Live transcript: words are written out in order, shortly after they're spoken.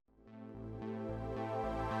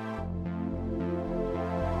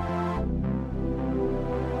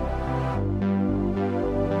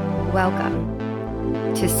Welcome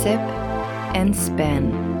to Sip and Spin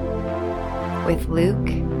with Luke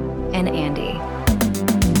and Andy.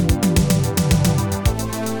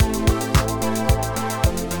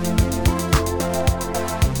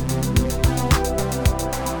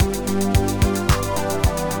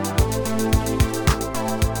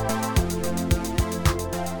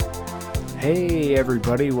 Hey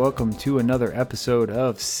everybody, welcome to another episode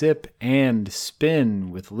of Sip and Spin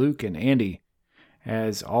with Luke and Andy.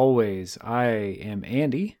 As always, I am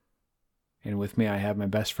Andy, and with me I have my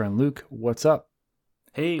best friend Luke. What's up?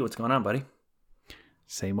 Hey, what's going on, buddy?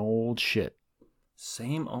 Same old shit.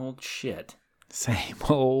 Same old shit. Same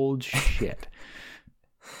old shit.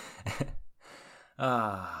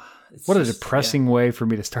 What a depressing way for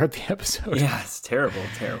me to start the episode. Yeah, it's terrible.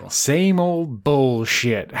 Same old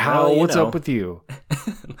bullshit. What's up with you?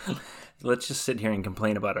 Let's just sit here and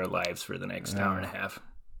complain about our lives for the next hour and a half.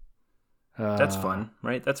 That's fun,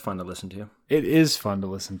 right? That's fun to listen to. It is fun to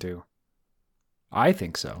listen to. I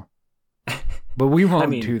think so. But we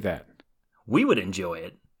won't do that. We would enjoy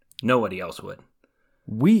it. Nobody else would.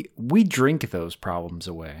 We drink those problems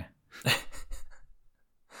away.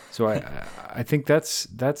 So I think that's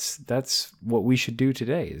what we should do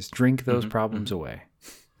today is drink those problems away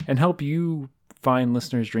and help you find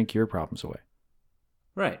listeners drink your problems away.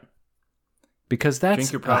 Right. Because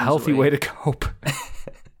that's a healthy way to cope.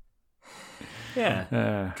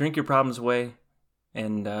 Yeah. Drink your problems away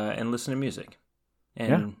and listen to music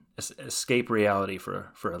and escape reality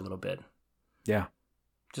for a little bit. Yeah.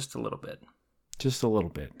 Just a little bit. Just a little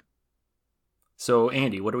bit. So,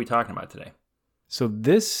 Andy, what are we talking about today? So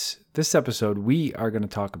this episode, we are going to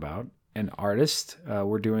talk about an artist.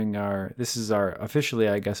 This is officially,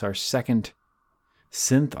 I guess, our second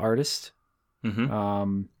synth artist.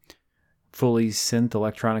 Mm-hmm. Fully synth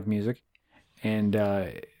electronic music. And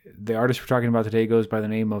the artist we're talking about today goes by the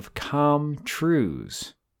name of Com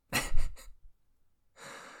Truise.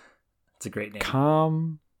 It's a great name.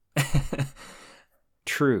 Com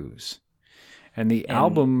Truise. And the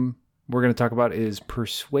album we're going to talk about is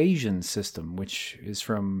Persuasion System, which is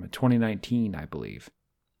from 2019, I believe.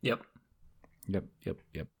 Yep.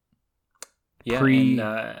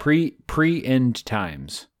 Yeah. Pre-end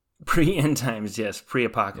times. Pre-end times, yes.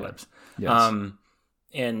 Pre-apocalypse. Yeah. Yes.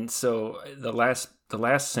 And so the last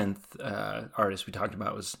synth artist we talked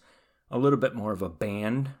about was a little bit more of a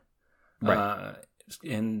band. Right.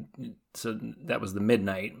 And so that was the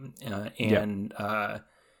Midnight.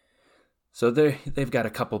 So they've got a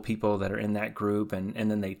couple people that are in that group, and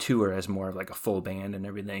then they tour as more of like a full band and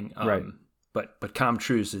everything. Right. But Com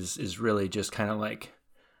Truise is really just kind of like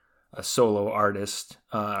a solo artist,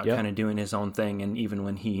 kind of doing his own thing. And even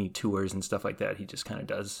when he tours and stuff like that, he just kind of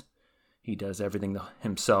does everything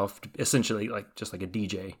himself, essentially just like a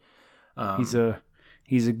DJ.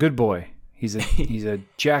 He's a good boy. He's a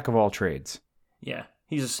jack of all trades. Yeah,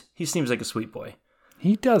 he seems like a sweet boy.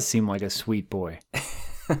 He does seem like a sweet boy.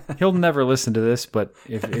 He'll never listen to this, but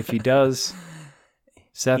if he does,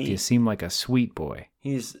 Seth, you seem like a sweet boy.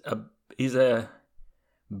 He's a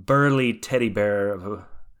burly teddy bear of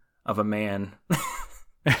a man.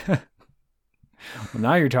 Well,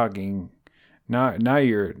 now you're talking. Now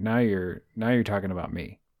you're talking about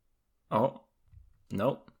me. Oh,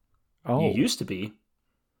 nope. Oh, you used to be,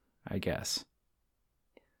 I guess.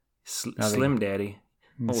 Slim Daddy.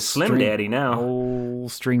 Old Slim Daddy now.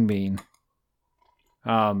 Old string bean.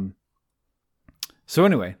 So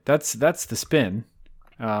anyway, that's the spin,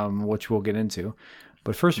 which we'll get into.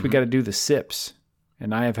 But first we got to do the sips,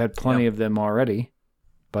 and I have had plenty of them already.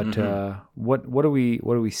 But what are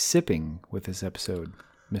we sipping with this episode,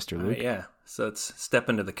 Mr. Luke? Yeah. So let's step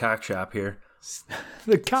into the cock shop here.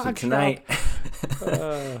 The cock tonight,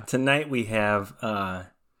 shop. Tonight we have a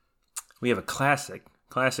classic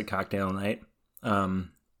cocktail night.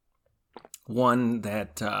 One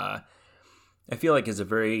that I feel like is a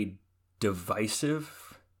very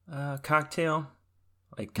divisive cocktail,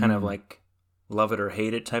 like kind of like love it or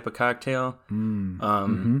hate it type of cocktail.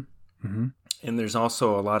 And there's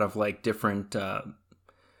also a lot of like different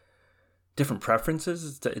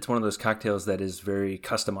preferences. It's one of those cocktails that is very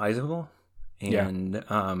customizable, and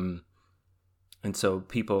so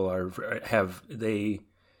people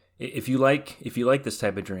if you like this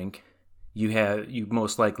type of drink, you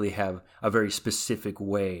most likely have a very specific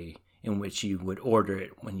way in which you would order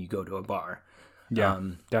it when you go to a bar. Yeah,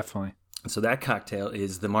 definitely. So that cocktail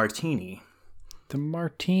is the Martini. The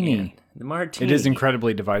Martini. The Martini. It is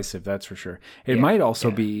incredibly divisive, that's for sure. It might also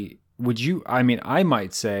be, I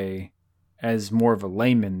might say, as more of a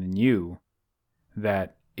layman than you,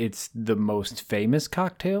 that it's the most famous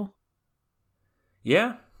cocktail?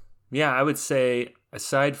 Yeah. Yeah, I would say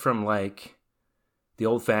aside from like the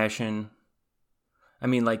old-fashioned, I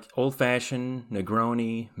mean, like old-fashioned,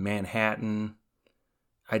 Negroni, Manhattan,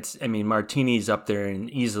 I mean, Martini's up there and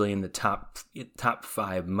easily in the top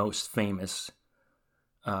 5 most famous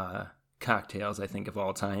cocktails, I think, of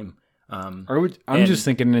all time. I'm just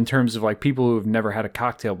thinking in terms of like people who have never had a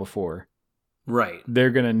cocktail before. Right. They're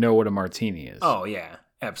going to know what a martini is. Oh, yeah,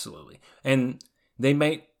 absolutely. And they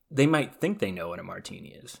might think they know what a martini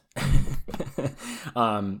is.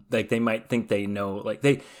 Like they might think they know, like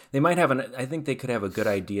they might have I think they could have a good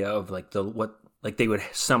idea of like they would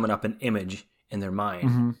summon up an image in their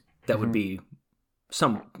mind that would be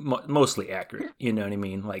mostly accurate. You know what I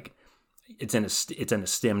mean? Like it's in a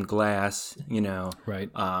stemmed glass, you know, right.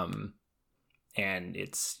 And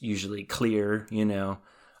it's usually clear, you know,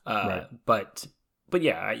 right. But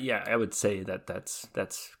yeah, I would say that's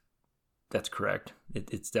correct.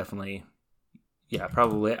 It's definitely, yeah,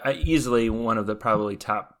 probably easily one of the probably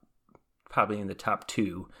in the top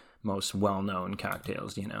 2 most well-known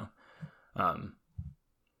cocktails, you know.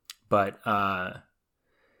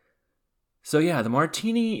 So yeah, the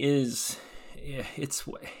martini is, it's,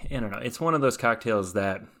 I don't know, it's one of those cocktails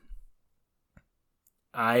that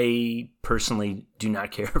I personally do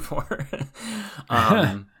not care for.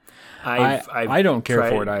 I don't care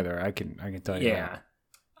for it either. I can tell you. Yeah. That.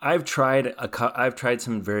 I've tried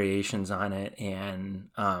some variations on it, and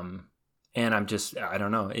I'm just, I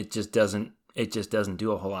don't know, it just doesn't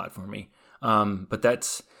do a whole lot for me. But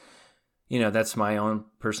that's my own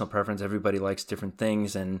personal preference. Everybody likes different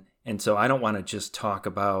things, and so I don't want to just talk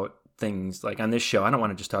about things like on this show. I don't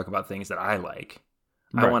want to just talk about things that I like.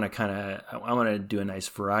 Right. I want to do a nice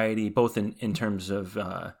variety, both in terms of,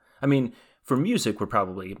 I mean, for music, we're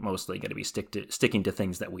probably mostly going to be sticking to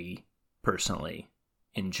things that we personally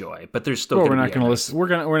enjoy, but there's still we're not going to listen. We're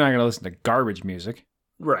not going to listen to garbage music.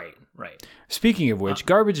 Right. Speaking of which,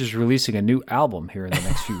 Garbage is releasing a new album here in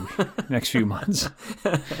the next few months.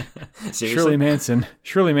 Seriously?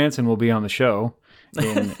 Shirley Manson will be on the show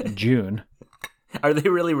in June. Are they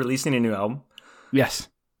really releasing a new album? Yes.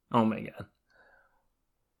 Oh my god.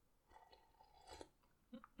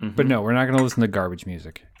 Mm-hmm. But no, we're not going to listen to garbage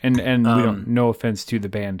music, and we don't. No offense to the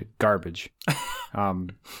band Garbage,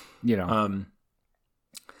 you know.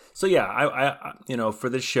 So yeah, I for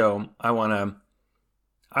this show, I want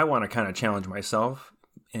to kind of challenge myself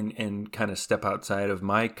and kind of step outside of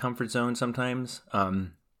my comfort zone sometimes,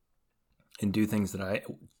 and do things that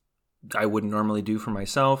I wouldn't normally do for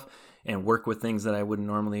myself, and work with things that I wouldn't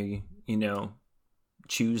normally,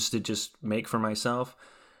 choose to just make for myself.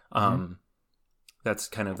 That's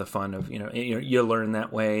kind of the fun of, you learn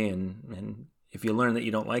that way, and if you learn that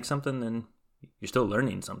you don't like something, then you're still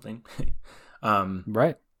learning something.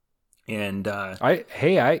 Right. And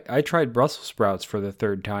I tried Brussels sprouts for the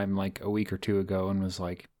 3rd time like a week or 2 ago and was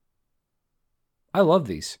like, I love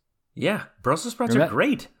these. Yeah, Brussels sprouts are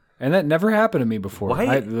great. And that never happened to me before.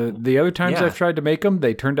 Why? The other times I've tried to make them,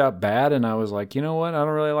 they turned out bad, and I was like, you know what? I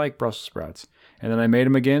don't really like Brussels sprouts. And then I made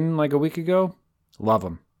them again like a week ago. Love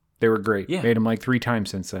them. They were great. Yeah. Made them like 3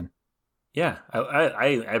 times since then. Yeah,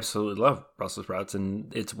 I absolutely love Brussels sprouts,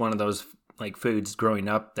 and it's one of those like foods growing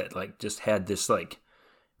up that like just had this like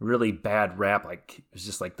really bad rap. Like it was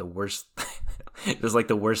just like the worst. It was like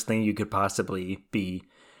the worst thing you could possibly be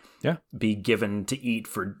given to eat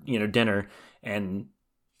for dinner, and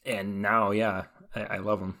now I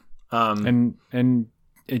love them. And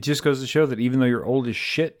it just goes to show that even though you're old as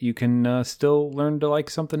shit, you can still learn to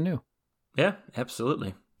like something new. Yeah,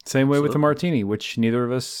 absolutely. Same way with the martini, which neither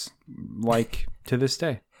of us like to this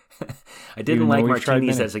day. I didn't like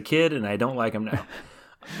martinis as a kid, and I don't like them now.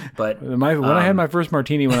 But when I had my first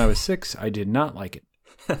martini when I was 6, I did not like it,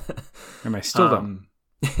 and I still don't.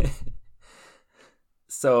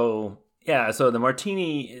 So the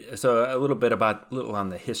martini. So a little on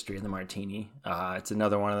the history of the martini. It's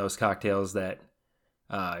another one of those cocktails that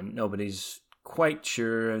nobody's quite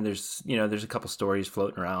sure, and there's a couple stories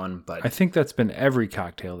floating around, but I think that's been every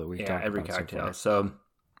cocktail that we've talked about. Every cocktail. So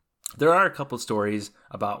there are a couple stories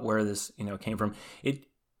about where this came from.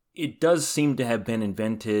 It does seem to have been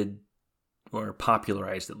invented or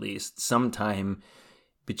popularized at least sometime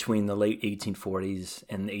between the late 1840s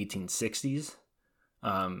and the 1860s.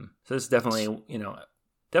 So it's definitely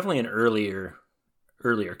an earlier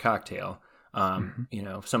cocktail. Some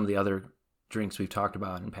of the other drinks we've talked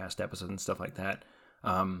about in past episodes and stuff like that.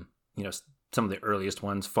 Some of the earliest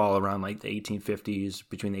ones fall around like the 1850s,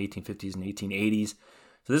 between the 1850s and 1880s.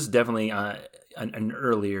 So this is definitely an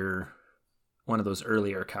earlier, one of those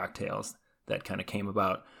earlier cocktails that kind of came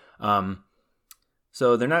about.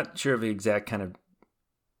 So they're not sure of the exact kind of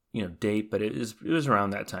date, but it was around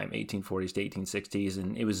that time, 1840s to 1860s,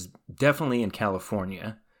 and it was definitely in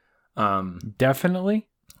California. Definitely?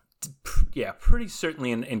 Yeah, pretty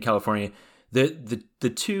certainly in California.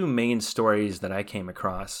 The two main stories that I came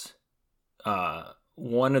across,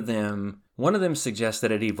 one of them suggests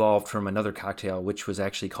that it evolved from another cocktail, which was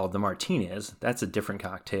actually called the Martinez. That's a different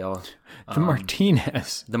cocktail. The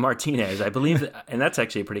Martinez. The Martinez, I believe, and that's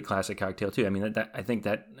actually a pretty classic cocktail too. I mean,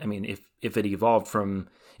 if it evolved from,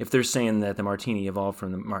 if they're saying that the Martini evolved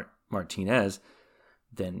from the Martinez,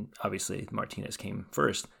 then obviously Martinez came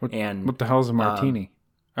first. What the hell's a Martini?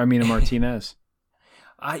 A Martinez.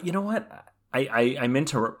 You know what? I meant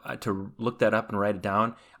to look that up and write it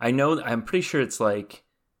down. I'm pretty sure it's like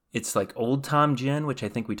Old Tom Gin, which I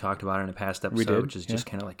think we talked about in a past episode, which is just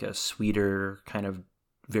kind of like a sweeter kind of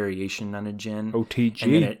variation on a gin.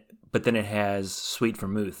 OTG. But then it has sweet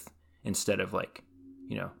vermouth instead of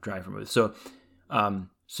dry vermouth. So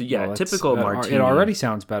typical Martini. It already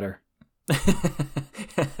sounds better.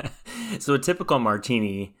 So a typical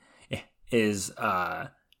Martini is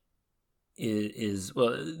this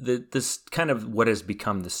kind of what has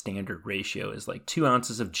become the standard ratio is like 2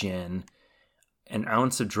 ounces of gin, an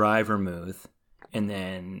ounce of dry vermouth, and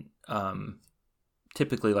then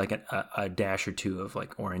typically like a dash or two of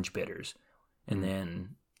like orange bitters, and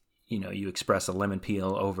then you express a lemon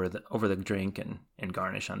peel over the drink and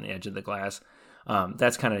garnish on the edge of the glass.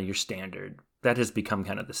 That's kind of your standard. That has become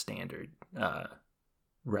kind of the standard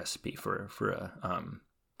recipe for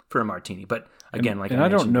a martini. But again, I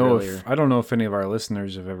don't know if any of our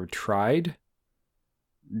listeners have ever tried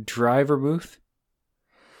dry vermouth.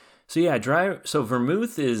 So yeah, so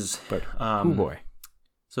vermouth is, but oh boy.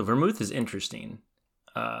 So vermouth is interesting,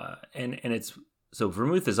 so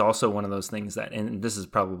vermouth is also one of those things that, and this is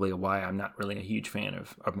probably why I'm not really a huge fan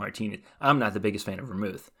of martinis. I'm not the biggest fan of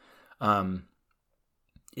vermouth.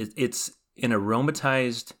 It's an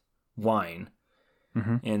aromatized wine,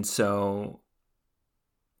 and so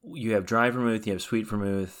you have dry vermouth, you have sweet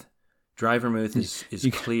vermouth. Dry vermouth is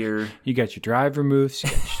clear. You got your dry vermouths, you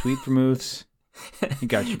got your sweet vermouths. You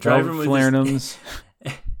got your dry falernums.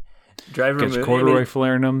 Dry vermouth. Got your corduroy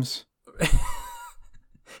falernums.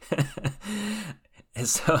 And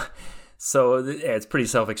so it's pretty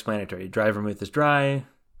self-explanatory. Dry vermouth is dry,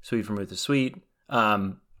 sweet vermouth is sweet,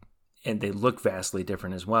 and they look vastly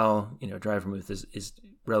different as well. Dry vermouth is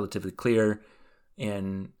relatively clear,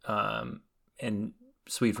 and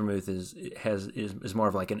sweet vermouth is more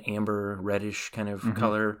of like an amber reddish kind of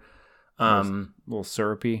color, a little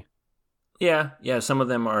syrupy. Yeah. Some of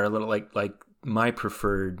them are a little like my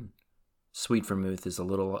preferred sweet vermouth is a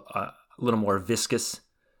little more viscous,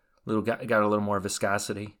 got a little more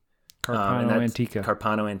viscosity. Carpano Antica.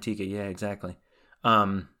 Carpano Antica. Yeah, exactly.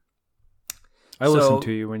 I listen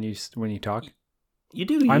to you when you talk. You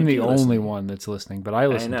do. I'm the only one that's listening, but I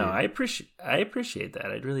listen. I know. To you. I appreciate that.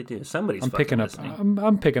 I really do. Somebody's picking up. listening.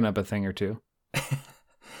 I'm picking up a thing or two.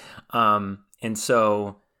 And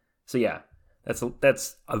so yeah.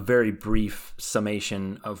 That's a very brief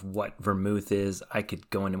summation of what vermouth is. I could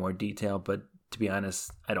go into more detail, but to be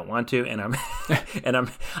honest, I don't want to, and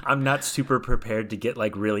I'm not super prepared to get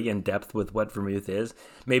like really in depth with what vermouth is.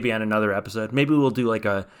 Maybe on another episode, maybe we'll do like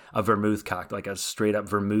a vermouth cocktail, like a straight up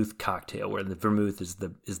vermouth cocktail where the vermouth is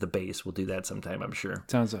the base. We'll do that sometime. I'm sure.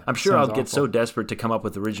 I'm sure I'll get so desperate to come up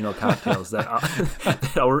with original cocktails that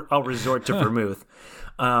I'll resort to vermouth.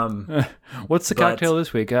 What's the cocktail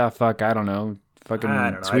this week? Fuck, I don't know.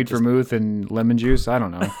 Fucking sweet vermouth and lemon juice. I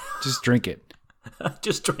don't know. Just drink it.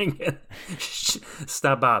 Just drink it.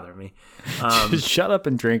 Stop bothering me. Just shut up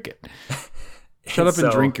and drink it. Shut up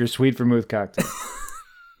and drink your sweet vermouth cocktail.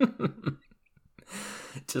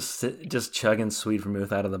 just chugging sweet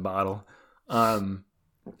vermouth out of the bottle.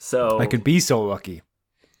 So I could be so lucky.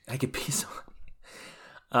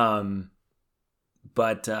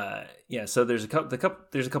 But yeah, so there's a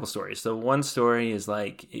couple stories. So one story is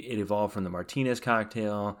like it evolved from the Martinez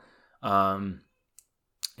cocktail,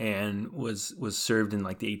 and was served in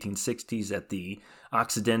like the 1860s at the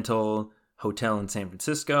Occidental Hotel in San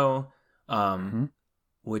Francisco,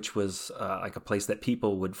 which was like a place that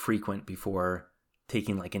people would frequent before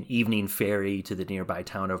taking like an evening ferry to the nearby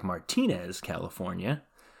town of Martinez, California.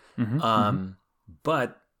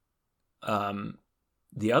 But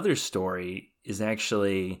the other story is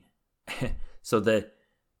actually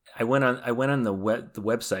I went on the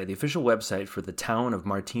website, the official website for the town of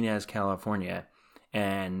Martinez, California,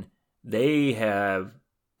 and they have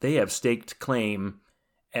staked claim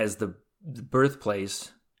as the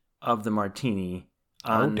birthplace of the Martini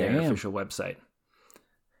on their official website.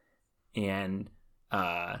 And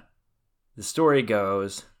the story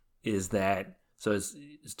goes is that So it's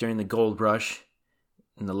during the gold rush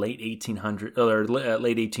in the late 1800s or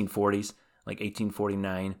late 1840s, like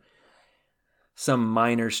 1849. Some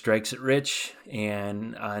miner strikes it rich,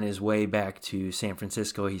 and on his way back to San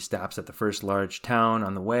Francisco, he stops at the first large town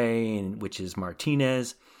on the way, which is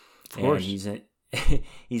Martinez. Of course, and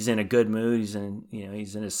he's in a good mood. He's in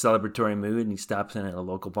a celebratory mood, and he stops in at a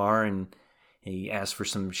local bar, and he asks for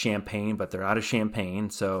some champagne, but they're out of champagne.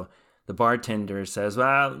 So the bartender says,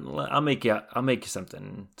 "Well, I'll make you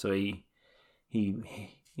something." So he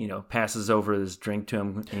passes over this drink to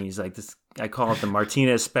him, and he's like, "This, I call it the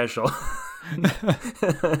Martinez special."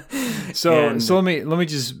 So let me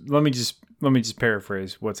just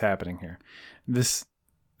paraphrase what's happening here.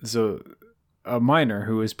 A miner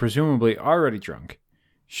who is presumably already drunk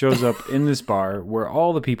shows up in this bar where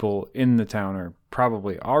all the people in the town are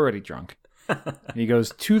probably already drunk. He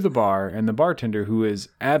goes to the bar, and the bartender, who is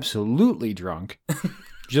absolutely drunk,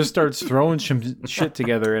 just starts throwing some shit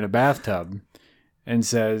together in a bathtub and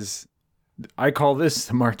says, "I call this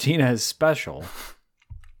the Martinez special,"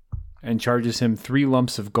 and charges him 3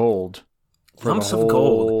 lumps of gold for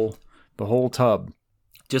the whole tub.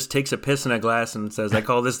 Just takes a piss in a glass and says, "I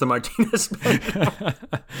call this the Martinez special."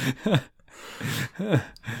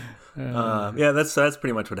 Yeah, that's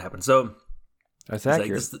pretty much what happened. So that's accurate.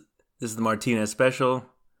 Like, this is the Martinez special.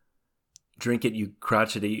 Drink it, you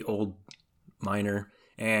crotchety old miner.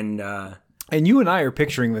 And you and I are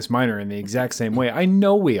picturing this miner in the exact same way. I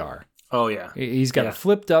know we are. Oh yeah, he's got a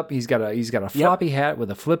flipped up. He's got a floppy hat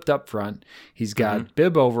with a flipped up front. He's got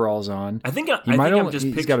bib overalls on.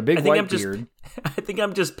 He's got a big white beard. I think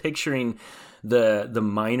I'm just picturing the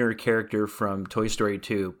miner character from Toy Story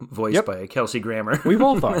 2, voiced by Kelsey Grammer. We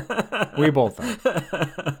both are.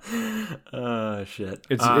 Oh shit!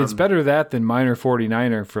 It's better that than Miner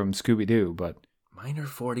 49er from Scooby Doo, but Miner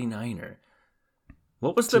 49er.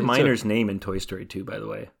 What was the miner's name in Toy Story 2, by the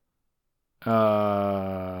way? Do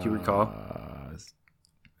you recall?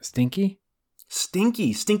 Stinky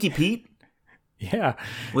Pete? Yeah.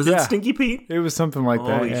 Was it Stinky Pete? It was something like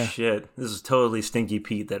that. Holy shit. This is totally Stinky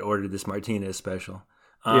Pete that ordered this Martinez special.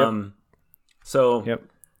 In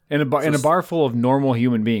a bar full of normal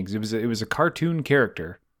human beings. It was a cartoon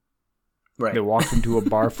character that walked into a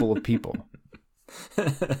bar full of people.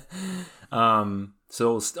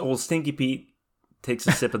 So old Stinky Pete takes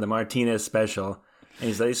a sip of the Martinez special, and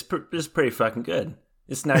he's like, "This is pretty fucking good.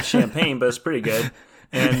 It's not champagne, but it's pretty good."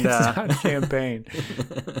 And it's not champagne.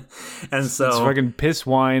 And so it's fucking piss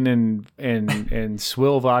wine and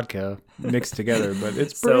swill vodka mixed together, but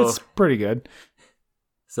it's pretty good.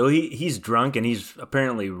 So he's drunk, and he's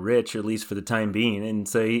apparently rich, at least for the time being, and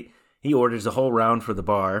so he orders a whole round for the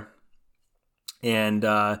bar. And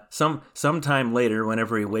sometime later,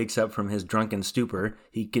 whenever he wakes up from his drunken stupor,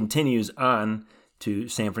 he continues on to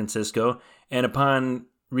San Francisco, and upon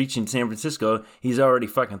reaching San Francisco, he's already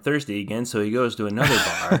fucking thirsty again, so he goes to another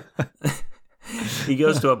bar. He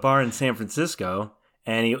goes to a bar in San Francisco,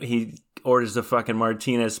 and he orders the fucking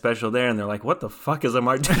Martinez special there, and they're like, "What the fuck is a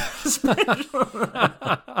Martinez special?"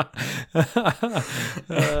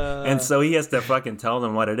 And so he has to fucking tell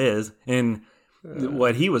them what it is. And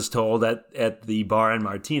what he was told at the bar in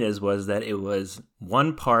Martinez was that it was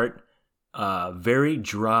 1 part very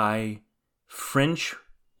dry French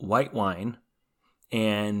white wine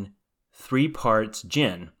and 3 parts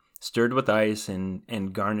gin, stirred with ice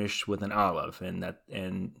and garnished with an olive. And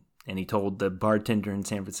he told the bartender in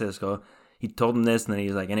San Francisco, he told him this, and then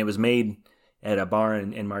he's like, and it was made at a bar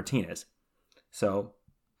in Martinez. So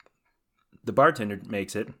the bartender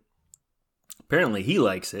makes it. Apparently he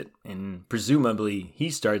likes it, and presumably he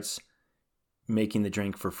starts making the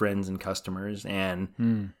drink for friends and customers.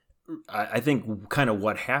 And I think kind of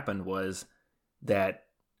what happened was that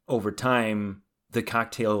over time, the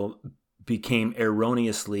cocktail became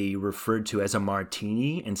erroneously referred to as a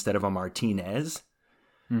martini instead of a Martinez.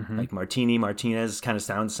 Mm-hmm. Like Martinez kind of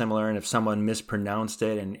sounds similar, and if someone mispronounced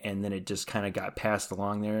it, and then it just kind of got passed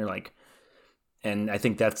along there, and I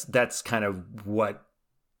think that's kind of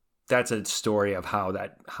that's a story of how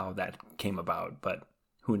that came about, but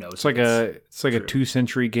who knows? It's like a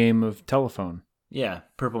 2-century game of telephone. Yeah,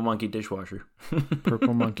 Purple Monkey Dishwasher.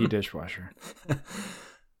 Purple Monkey Dishwasher.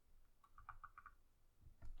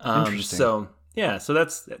 Interesting. So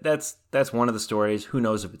that's one of the stories. Who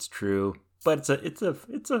knows if it's true? But it's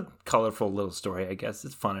a colorful little story, I guess.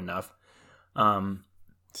 It's fun enough.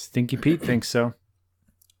 Stinky Pete thinks so.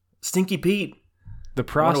 Stinky Pete, the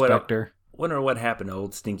prospector. Wonder what happened to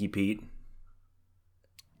old Stinky Pete.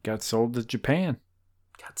 Got sold to Japan.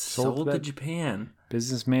 Sold to Japan.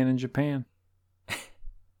 Businessman in Japan.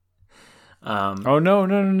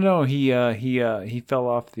 No. He fell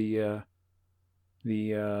off the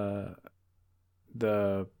the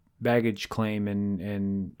baggage claim,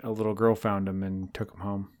 and a little girl found him and took him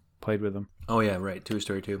home, played with him. Oh yeah, right. Toy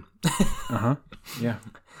Story 2. Yeah.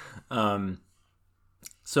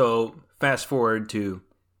 So fast forward to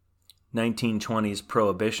 1920s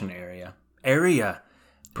Prohibition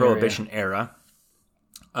Prohibition era.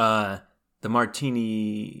 The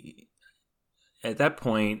Martini at that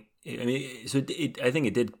point, I mean, so I think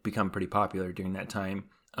it did become pretty popular during that time.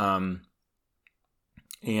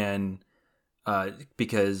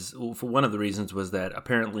 Because for one of the reasons was that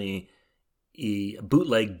apparently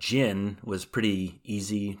bootleg gin was pretty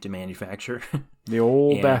easy to manufacture. The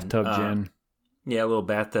old bathtub gin. Yeah, a little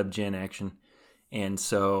bathtub gin action. And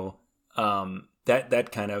so that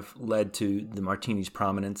kind of led to the Martini's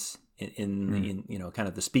prominence in kind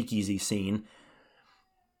of the speakeasy scene.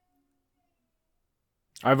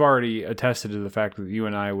 I've already attested to the fact that you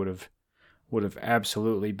and I would have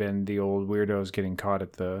absolutely been the old weirdos getting caught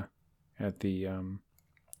at the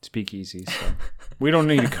speakeasy. So we don't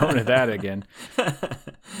need to go into that again.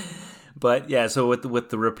 But yeah, so with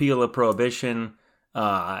the repeal of Prohibition,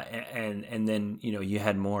 and then you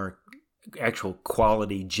had more actual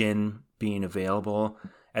quality gin being available.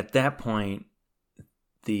 At that point,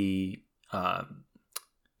 the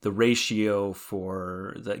ratio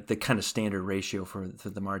for the kind of standard ratio for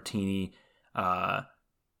the Martini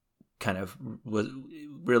kind of was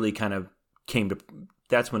really kind of came to.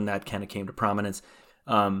 That's when that kind of came to prominence.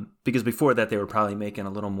 Because before that, they were probably making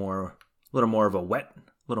a little more of a wet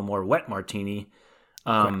Martini.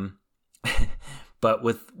 But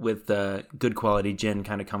with good quality gin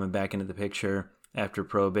kind of coming back into the picture after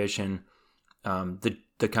Prohibition,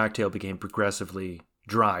 the cocktail became progressively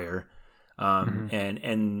drier,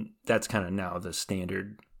 and that's kind of now the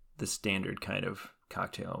standard kind of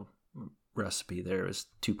cocktail recipe. There is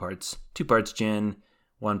two parts gin,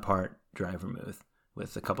 1 part dry vermouth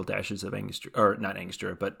with a couple dashes of Angostura, or not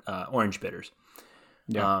Angostura, but orange bitters.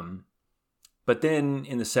 Yeah. But then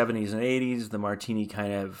in the 70s and 80s, the Martini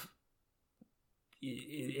kind of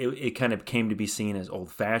it kind of came to be seen as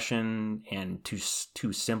old-fashioned and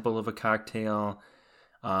too simple of a cocktail.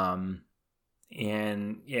 And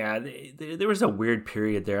yeah, there was a weird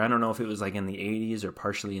period there. I don't know if it was like in the 80s or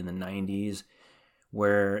partially in the 90s,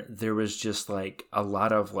 where there was just like a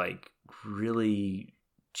lot of like really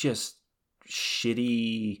just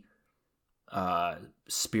shitty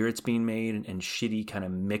spirits being made and shitty kind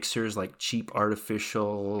of mixers, like cheap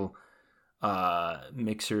artificial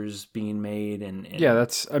mixers being made. And yeah,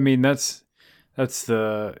 that's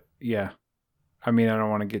the, yeah. I mean, I don't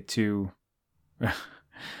want to get too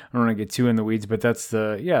in the weeds, but that's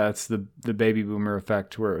the baby boomer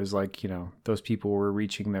effect, where it was like, those people were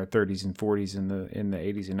reaching their 30s and 40s in the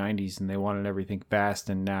 80s and 90s, and they wanted everything fast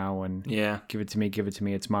and now, and give it to me,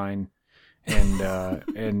 it's mine. And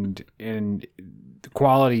and the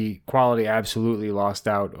quality absolutely lost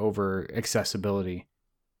out over accessibility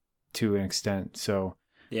to an extent. So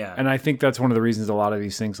yeah, and I think that's one of the reasons a lot of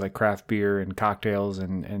these things like craft beer and cocktails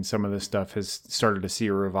and some of this stuff has started to see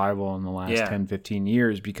a revival in the last 10, 15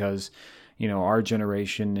 years, because our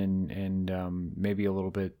generation and maybe a little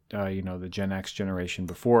bit the Gen X generation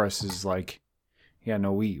before us is like,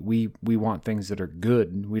 we want things that are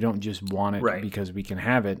good. We don't just want it because we can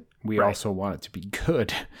have it. We also want it to be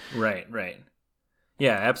good. Right.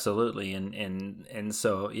 Yeah, absolutely. And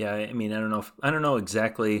so, yeah, I mean, I don't know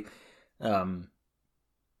exactly, what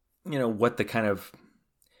the kind of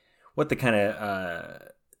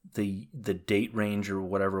the date range or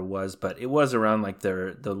whatever was, but it was around like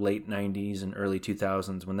the late 90s and early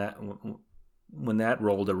 2000s when that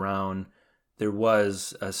rolled around. There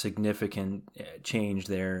was a significant change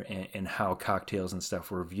there in how cocktails and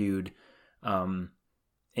stuff were viewed. And,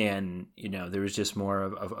 there was just more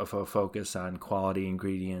of a focus on quality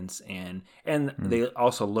ingredients, and they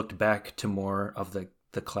also looked back to more of the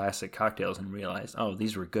classic cocktails and realized, oh,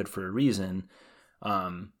 these were good for a reason.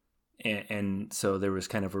 And so there was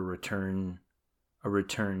kind of a return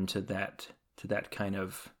to that kind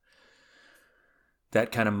of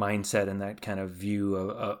mindset and that kind of view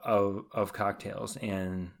of cocktails,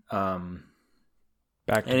 and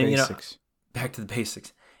back to basics. Back to the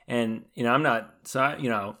basics. And I'm not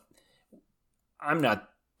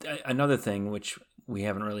another thing which we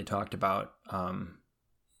haven't really talked about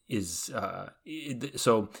is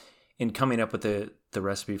so in coming up with the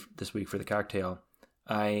recipe this week for the cocktail,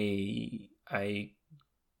 I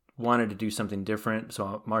wanted to do something different.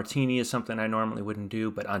 So Martini is something I normally wouldn't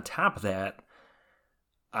do, but on top of that,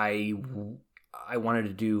 I wanted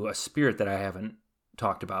to do a spirit that I haven't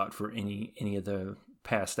talked about for any of the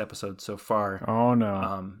past episodes so far. Oh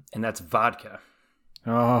no. And that's vodka.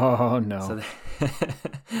 Oh no.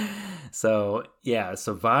 So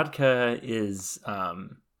vodka is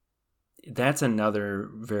that's another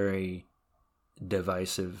very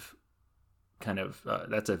divisive kind of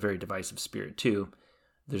that's a very divisive spirit too.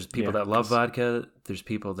 There's people that love vodka. There's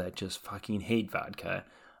people that just fucking hate vodka.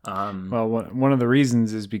 Well, one of the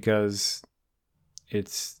reasons is because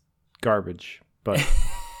it's garbage. But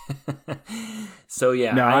so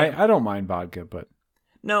yeah, no, I don't mind vodka, but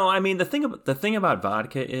no, I mean the thing about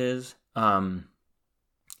vodka is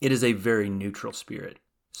it is a very neutral spirit.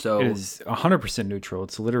 So it is 100% neutral.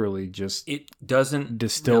 It's literally just it doesn't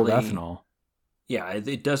distilled really, ethanol. Yeah,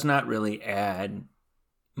 it does not really add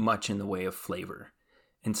much in the way of flavor.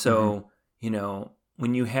 And so,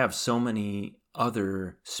 when you have so many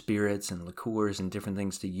other spirits and liqueurs and different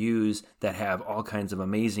things to use that have all kinds of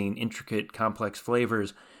amazing, intricate, complex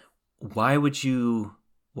flavors, why would you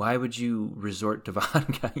resort to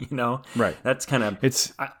vodka, Right. That's kind of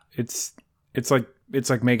it's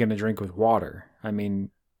like making a drink with water. I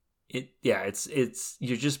mean, you're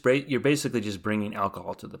basically just bringing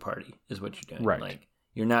alcohol to the party is what you're doing. Right. Like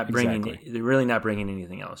you're not bringing they're really not bringing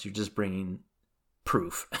anything else. You're just bringing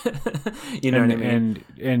proof. You know what I mean?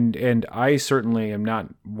 And I certainly am not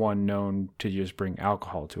one known to just bring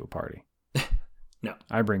alcohol to a party. No.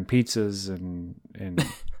 I bring pizzas and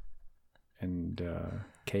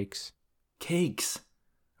cakes. Cakes.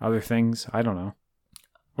 Other things. I don't know.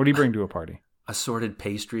 What do you bring to a party? Assorted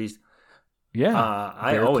pastries. Yeah.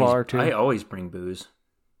 I always bring booze.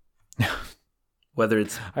 Whether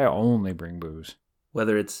it's I only bring booze.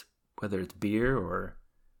 Whether it's beer or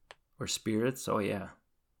spirits. Oh yeah.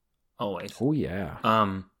 Always. Oh yeah.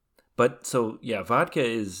 But so yeah, vodka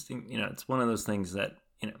is it's one of those things that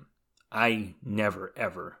I never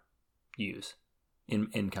ever use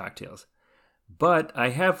in cocktails. But I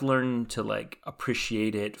have learned to like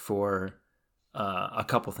appreciate it for a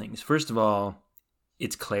couple things. First of all,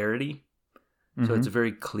 it's clarity. Mm-hmm. So it's a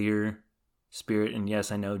very clear spirit, and yes,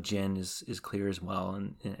 I know gin is clear as well,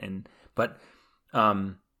 but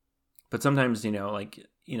sometimes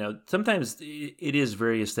sometimes it is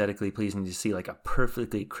very aesthetically pleasing to see like a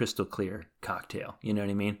perfectly crystal clear cocktail. You know what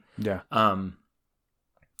I mean? Yeah.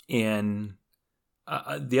 And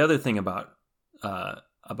the other thing about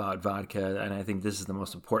vodka, and I think this is the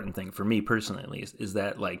most important thing for me personally, at least, is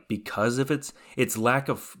that like because of its lack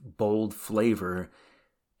of bold flavor,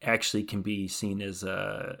 actually can be seen as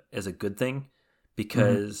a good thing,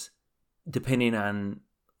 because depending on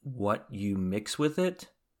what you mix with it,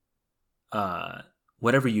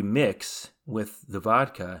 whatever you mix with the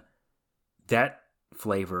vodka, that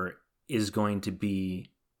flavor is going to be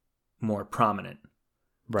more prominent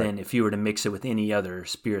than if you were to mix it with any other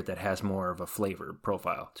spirit that has more of a flavor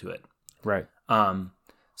profile to it. Right.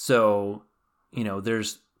 So,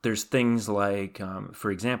 there's things like, for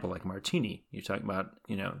example, like Martini. You're talking about,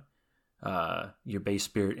 your base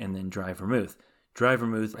spirit and then dry vermouth. Dry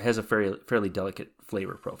vermouth has a fairly delicate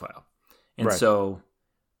flavor profile. And so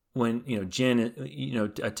when, gin,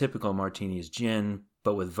 a typical Martini is gin,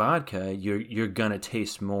 but with vodka, you're going to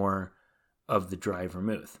taste more of the dry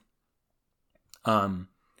vermouth. Or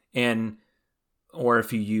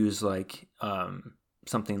if you use like,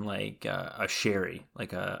 something like a sherry,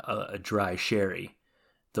 like a dry sherry,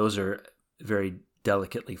 those are very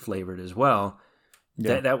delicately flavored as well.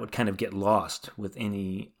 Yeah. That would kind of get lost with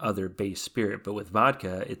any other base spirit, but with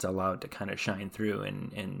vodka, it's allowed to kind of shine through,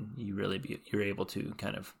 and you're able to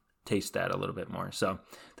kind of taste that a little bit more. So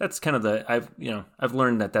that's kind of I've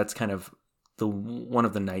learned that's kind of one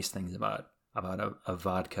of the nice things about a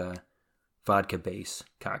vodka base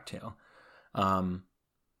cocktail.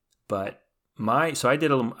 But I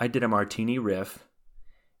did a martini riff,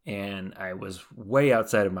 and I was way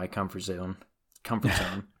outside of my comfort zone.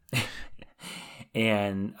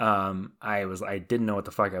 And I didn't know what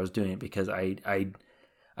the fuck I was doing, because I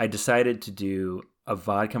decided to do a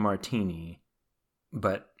vodka martini,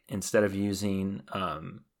 but instead of using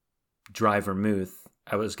dry vermouth,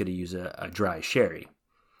 I was going to use a dry sherry.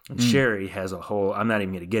 And sherry has a whole. I'm not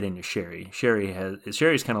even going to get into sherry. Sherry's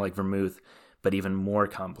kind of like vermouth, but even more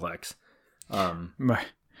complex.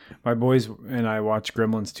 My boys and I watched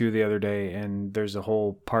Gremlins 2 the other day, and there's a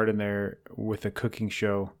whole part in there with a cooking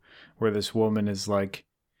show where this woman is like,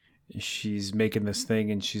 she's making this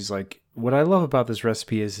thing, and she's like, what I love about this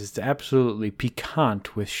recipe is it's absolutely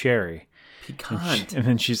piquant with sherry. Piquant. And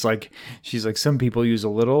then she's like, some people use a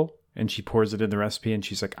little, and she pours it in the recipe, and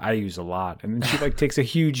she's like, I use a lot. And then she like takes a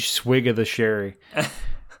huge swig of the sherry.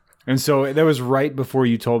 And so that was right before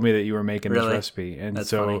you told me that you were making this recipe. And that's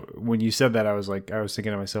so funny. When you said that, I was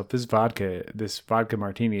thinking to myself, this vodka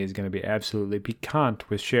martini is going to be absolutely piquant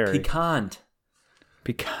with sherry. Piquant.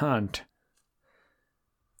 Piquant.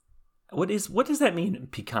 What does that mean,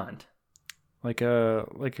 piquant? Like a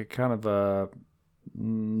kind of a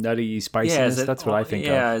nutty spiciness. That's what I think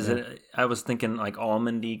of. Yeah, I was thinking like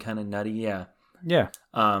almondy kind of nutty. Yeah. Yeah.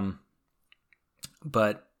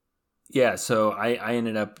 But yeah, so I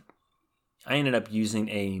ended up using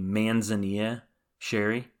a Manzanilla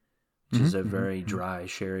sherry, which is a very dry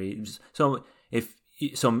sherry. So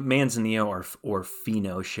Manzanilla or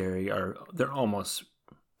Fino sherry they're almost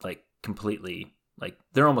like completely like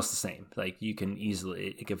they're almost the same. Like you can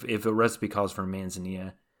easily if a recipe calls for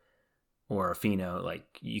Manzanilla or a Fino,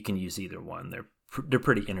 like you can use either one. They're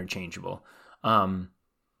pretty interchangeable.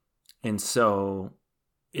 And so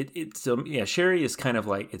sherry is kind of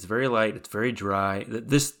like, it's very light, it's very dry.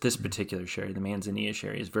 This particular sherry, the Manzanilla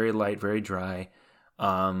sherry, is very light, very dry.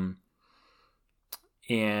 And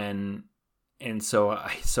so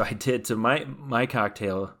I did, so my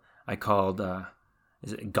cocktail I called,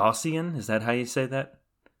 is it Gaussian? Is that how you say that?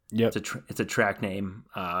 Yep. It's a track name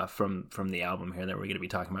from the album here that we're going to be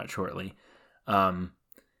talking about shortly. And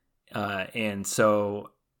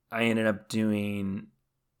so I ended up doing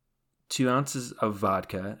 2 ounces of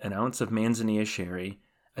vodka, 1 ounce of Manzanilla sherry,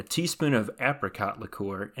 a teaspoon of apricot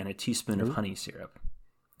liqueur, and a teaspoon of honey syrup.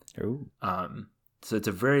 Ooh. So it's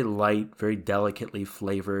a very light, very delicately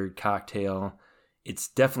flavored cocktail. It's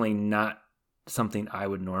definitely not something I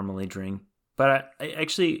would normally drink, but I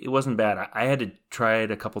actually, it wasn't bad. I had to try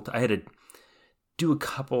it I had to do a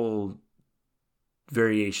couple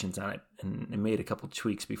variations on it and made a couple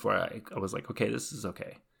tweaks before I was like, okay, this is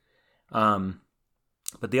okay.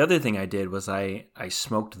 But the other thing I did was I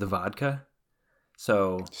smoked the vodka.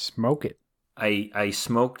 So smoke it. I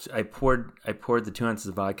poured the 2 ounces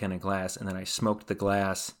of vodka in a glass, and then I smoked the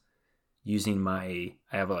glass using I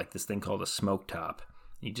have like this thing called a smoke top.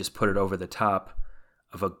 You just put it over the top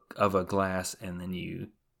of a glass, and then you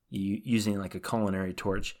using like a culinary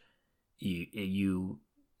torch, you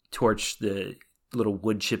torch the little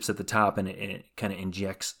wood chips at the top, and it kind of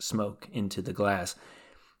injects smoke into the glass.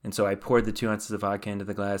 And so I poured the 2 ounces of vodka into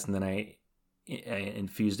the glass, and then I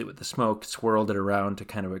infused it with the smoke, swirled it around to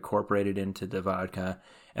kind of incorporate it into the vodka,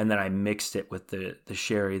 and then I mixed it with the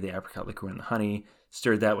sherry, the apricot liqueur, and the honey,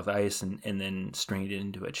 stirred that with ice, and then strained it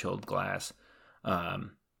into a chilled glass, and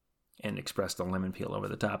expressed a lemon peel over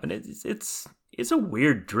the top. And it's a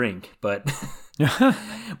weird drink, but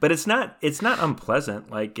but it's not unpleasant.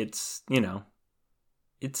 Like it's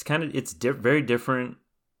it's kind of very different,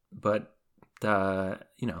 but I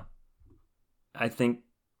think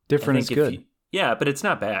different is good. Yeah, but it's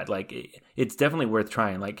not bad. Like it's definitely worth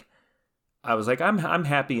trying. Like I was like, I'm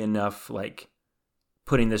happy enough like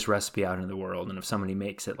putting this recipe out into the world, and if somebody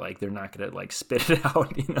makes it, like they're not gonna like spit it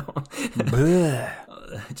out,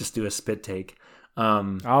 just do a spit take.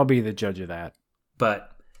 I'll be the judge of that.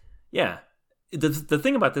 But yeah, the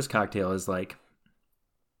thing about this cocktail is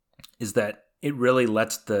that it really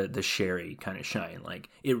lets the sherry kind of shine. Like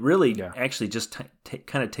it really actually just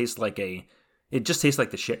kind of tastes like it just tastes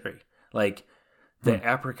like the sherry. Like the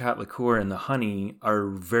apricot liqueur and the honey are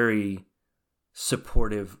very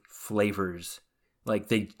supportive flavors. Like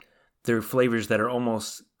they're flavors that are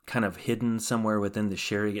almost kind of hidden somewhere within the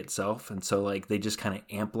sherry itself. And so like they just kind of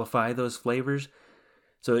amplify those flavors.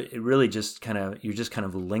 So it really just you're just kind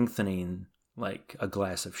of lengthening like a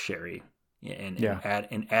glass of sherry. And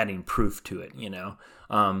adding proof to it,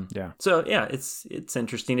 So yeah, it's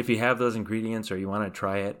interesting. If you have those ingredients or you want to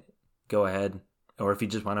try it, go ahead. Or if you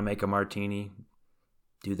just want to make a martini,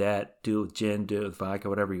 do that. Do it with gin, do it with vodka,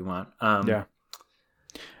 whatever you want. I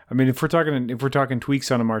mean, if we're talking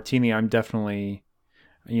tweaks on a martini, I'm definitely,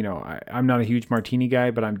 I'm not a huge martini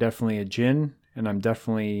guy, but I'm definitely a gin, and I'm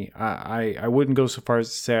definitely I wouldn't go so far as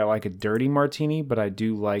to say I like a dirty martini, but I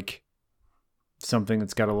do like something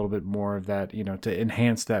that's got a little bit more of that, to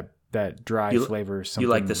enhance that dry flavor. You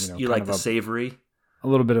like this? You like the savory? A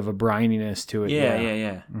little bit of a brininess to it.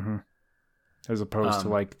 Yeah. Mm-hmm. As opposed to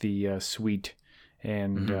like the sweet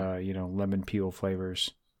and lemon peel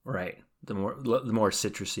flavors. Right. The more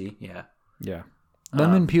citrusy. Yeah. Yeah.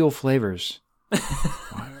 Lemon peel flavors.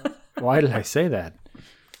 Why did I say that?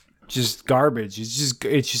 Just garbage.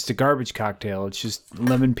 It's just a garbage cocktail. It's just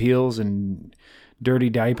lemon peels and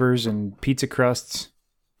dirty diapers and pizza crusts.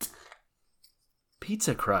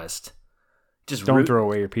 Pizza crust. Just don't throw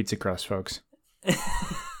away your pizza crust, folks. At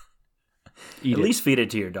least feed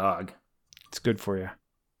it to your dog. It's good for you.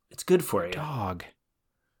 It's good for you. Dog.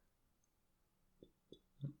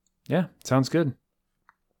 Yeah, sounds good.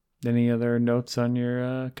 Any other notes on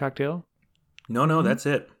your cocktail? No, that's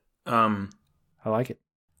it. I like it.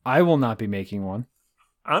 I will not be making one.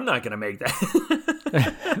 I'm not going to make that.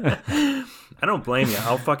 I don't blame you.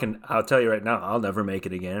 I'll tell you right now, I'll never make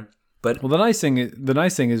it again. But well, the nice thing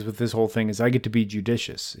is with this whole thing is I get to be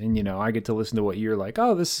judicious, and I get to listen to what you're like.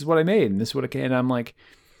 Oh, this is what I made, and this is what I can. And I'm like,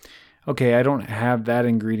 okay, I don't have that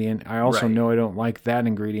ingredient. I also know I don't like that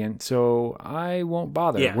ingredient, so I won't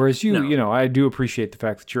bother. Yeah, Whereas I do appreciate the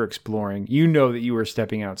fact that you're exploring. You know that you are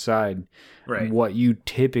stepping outside what you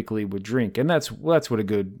typically would drink, and that's what a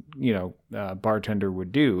good bartender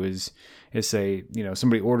would do is say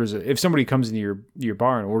somebody orders if somebody comes into your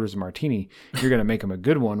bar and orders a martini, you're going to make them a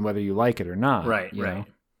good one whether you like it or not. Right. Know?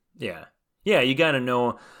 Yeah. You got to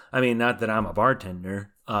know. I mean, not that I'm a bartender.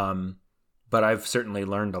 But I've certainly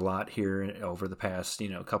learned a lot here over the past,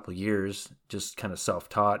 couple of years, just kind of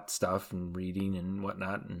self-taught stuff and reading and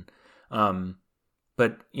whatnot. And,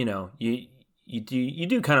 but you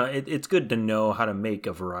do kind of, it's good to know how to make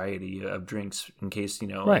a variety of drinks in case,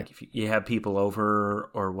 like if you have people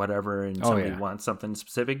over or whatever and somebody wants something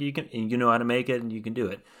specific, you know how to make it and you can do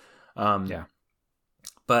it.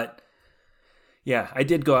 But yeah, I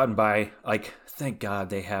did go out and buy, thank God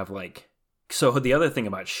they have so the other thing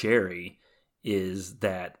about sherry is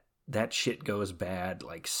that shit goes bad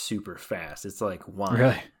super fast. It's like wine.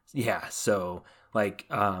 Really? Yeah. So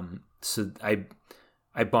so I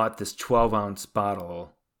bought this 12-ounce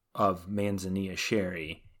bottle of Manzanilla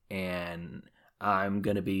sherry, and I'm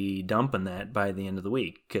gonna be dumping that by the end of the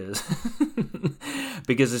week because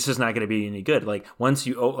it's just not gonna be any good. Once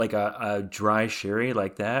you a dry sherry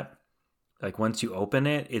like that, once you open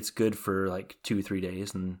it, it's good for 2-3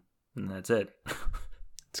 days, and that's it.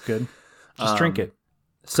 It's good. Just drink it.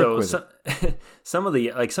 So some of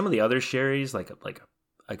the other sherries, like a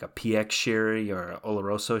PX sherry or a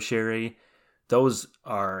Oloroso sherry, those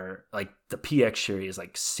are the PX sherry is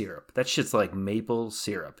like syrup. That shit's like maple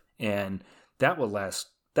syrup, and that will last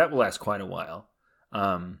quite a while.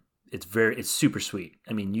 It's super sweet.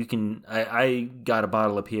 I mean, I got a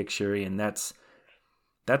bottle of PX sherry, and that's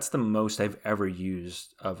the most I've ever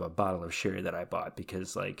used of a bottle of sherry that I bought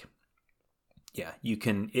because you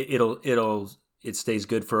can. It stays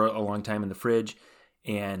good for a long time in the fridge,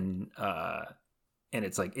 and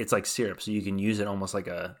it's like syrup, so you can use it almost like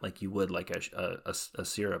you would a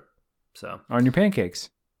syrup. So on your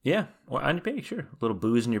pancakes, yeah, or on your pancakes, sure, a little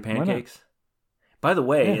booze in your pancakes. By the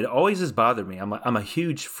way, it always has bothered me. I'm a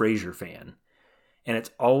huge Frasier fan, and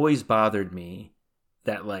it's always bothered me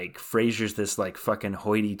that Frasier's this fucking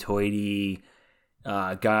hoity-toity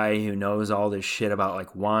guy who knows all this shit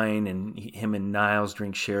about wine, and him and Niles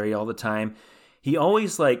drink sherry all the time. He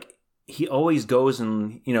always goes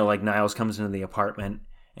and Niles comes into the apartment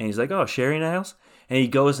and he's like, "Oh, sherry, Niles," and he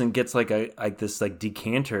goes and gets this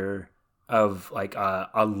decanter of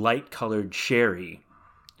a light colored sherry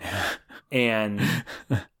and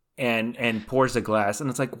pours a glass, and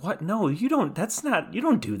it's like, what? No, you don't. You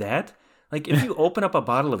don't do that. If you open up a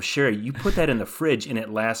bottle of sherry, you put that in the fridge and it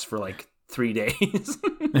lasts for 3 days.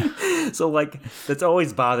 So that's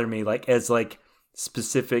always bothered me, as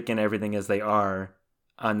specific and everything as they are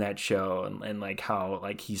on that show, and how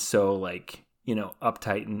he's so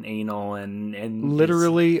uptight and anal and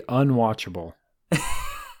literally unwatchable.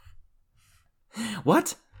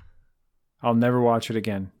 What? I'll never watch it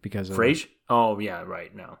again because of Frasier. Oh yeah,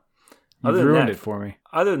 right. No, you've ruined it for me.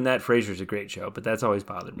 Other than that, Frasier's a great show, but that's always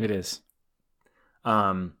bothered me. It is.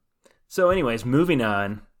 So anyways, moving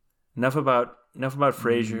on. Enough about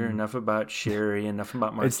Frasier, enough about sherry, enough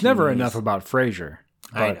about martinis. It's never enough about Frasier.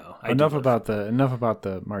 I know. Enough about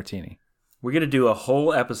the martini. We're gonna do a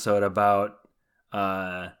whole episode about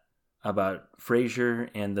Frasier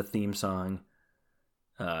and the theme song,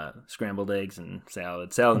 scrambled eggs and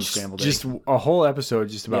salad and scrambled eggs. Just a whole episode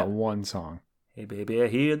just about one song. Hey baby, I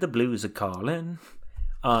hear the blues are calling.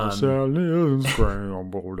 Salad and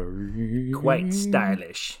scrambled eggs. Quite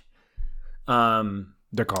stylish.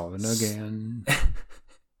 They're calling again.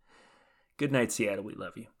 Good night, Seattle. We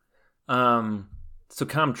love you. So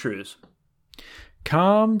Com Truise.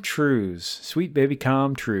 Com Truise. Sweet baby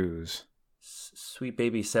Com Truise. Sweet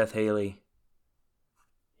baby Seth Haley.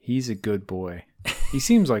 He's a good boy. He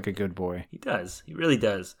seems like a good boy. He does. He really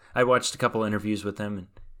does. I watched a couple interviews with him, and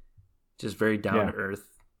just very down to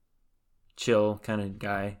earth, chill kind of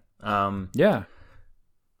guy. Yeah.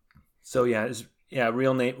 So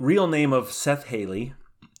real name of Seth Haley.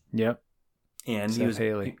 Yep. And Seth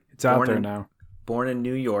Haley. It's out there now. Born in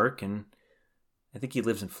New York, and I think he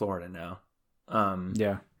lives in Florida now.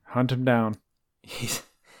 Yeah. Hunt him down.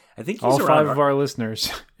 I think he's all 5 of our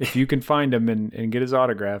listeners. If you can find him and get his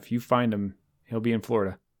autograph, you find him. He'll be in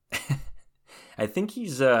Florida. I think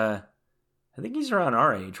he's around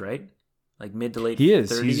our age, right? Mid to late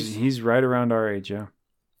 30s. He is. He's right around our age, yeah.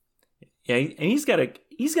 Yeah, and he's got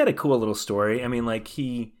a cool little story. I mean, like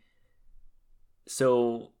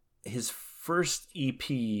so his first EP,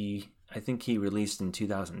 I think he released in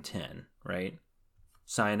 2010, right?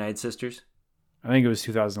 Cyanide Sisters. I think it was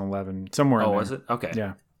 2011, somewhere. Oh, was it? Okay.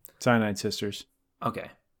 Yeah, Cyanide Sisters. Okay.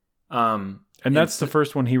 And that's the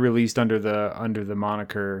first one he released under the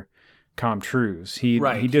moniker Com Truise. He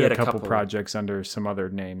did a couple projects under some other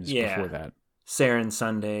names before that. Sarin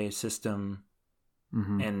Sunday System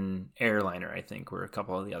and Airliner, I think, were a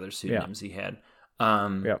couple of the other pseudonyms he had.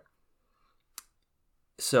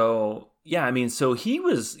 So yeah, I mean, so he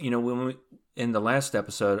was, when we in the last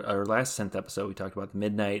episode or last synth episode, we talked about the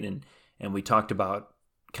Midnight and we talked about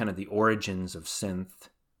kind of the origins of synth.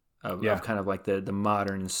 Of kind of like the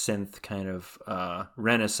modern synth kind of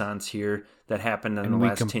renaissance here that happened in the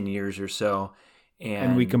last 10 years or so.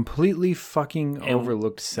 And we completely fucking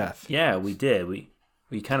overlooked Seth. Yeah, we did. We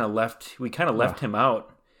kind of left him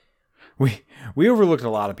out. We overlooked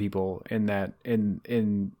a lot of people in that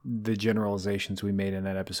in the generalizations we made in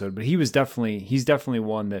that episode, but he's definitely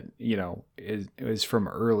one that, is from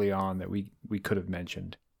early on that we could have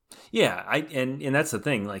mentioned. Yeah, and that's the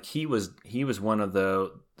thing. Like he was one of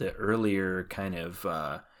the earlier kind of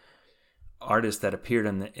artists that appeared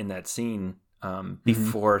in that scene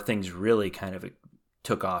before things really kind of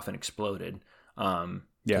took off and exploded.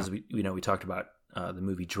 Because we talked about the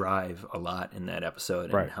movie Drive a lot in that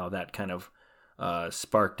episode, and how that kind of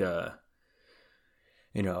sparked a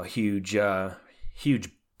huge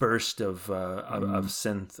burst of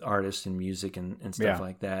synth artists and music and stuff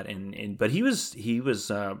like that. But he was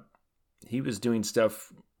doing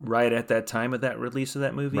stuff right at that time of that release of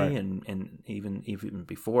that movie, and even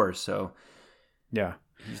before. So yeah,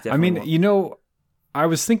 I mean, I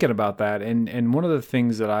was thinking about that, and one of the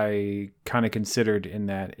things that I kind of considered in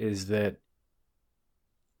that is that,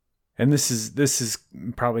 and this is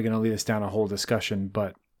probably going to lead us down a whole discussion,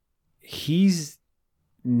 but he's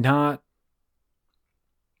not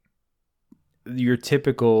your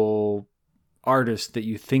typical artist that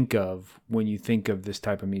you think of when you think of this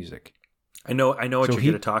type of music. I know what you're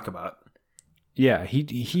going to talk about. Yeah,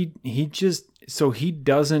 he's not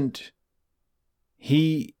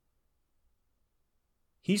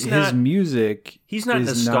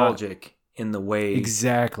nostalgic in the way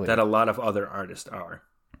exactly that a lot of other artists are.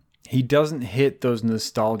 He doesn't hit those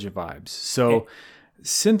nostalgia vibes. So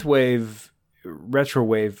synthwave,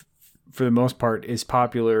 retrowave, for the most part, is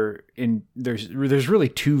popular in there's really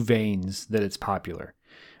two veins that it's popular.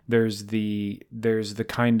 There's the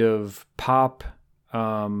kind of pop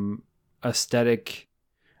aesthetic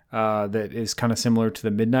that is kind of similar to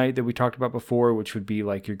the Midnight that we talked about before, which would be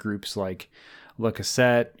like your groups like La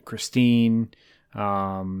Cassette, Christine,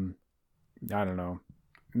 I don't know.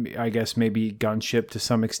 I guess maybe Gunship to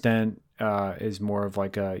some extent is more of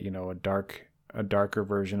like a darker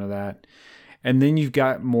version of that. And then you've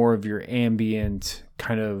got more of your ambient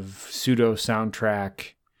kind of pseudo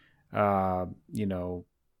soundtrack,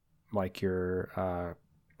 like your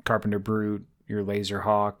Carpenter Brute, your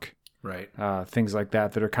Laserhawk, right? Things like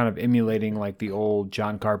that are kind of emulating like the old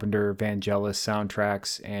John Carpenter, Vangelis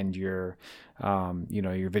soundtracks and your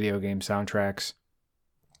video game soundtracks.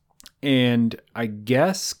 And I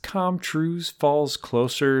guess Com Truise falls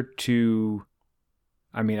closer to,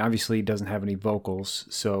 I mean, obviously he doesn't have any vocals,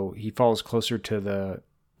 so he falls closer to the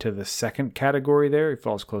second category there. He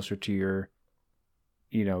falls closer to your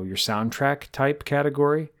soundtrack type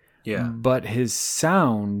category. Yeah. But his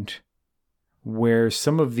sound, where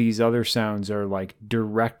some of these other sounds are like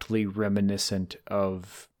directly reminiscent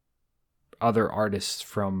of other artists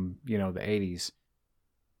from, the 80s,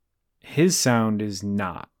 his sound is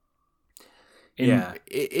not. And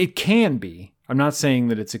it can be. I'm not saying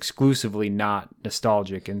that it's exclusively not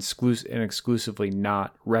nostalgic and exclusively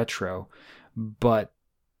not retro, but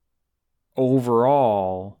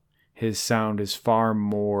overall, his sound is far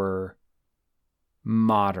more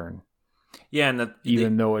modern. Yeah, and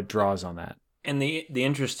even though it draws on that. And the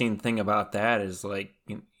interesting thing about that is like,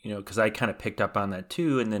 because I kind of picked up on that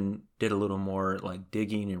too, and then did a little more like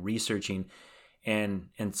digging and researching. And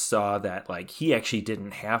saw that like he actually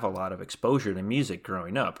didn't have a lot of exposure to music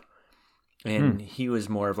growing up, and he was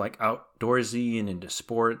more of like outdoorsy and into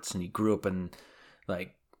sports, and he grew up in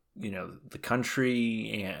like the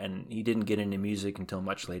country, and he didn't get into music until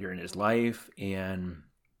much later in his life, and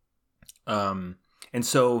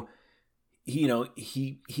so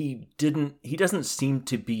he doesn't seem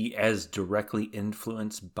to be as directly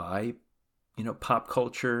influenced by pop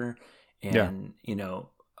culture and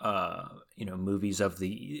movies of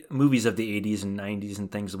the 80s and 90s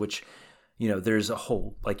and things, which there's a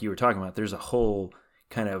whole, like you were talking about, there's a whole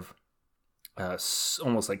kind of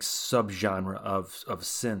almost like subgenre of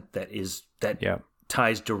synth that Yeah.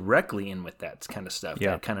 ties directly in with that kind of stuff.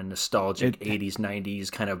 Yeah. That kind of nostalgic 80s, 90s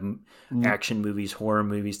kind of action movies, horror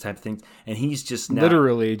movies type of things. And he's just not,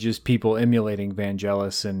 literally just people emulating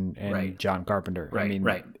Vangelis and Right. John Carpenter. I Right, mean,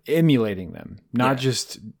 right. emulating them, not Yeah.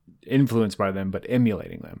 just influenced by them, but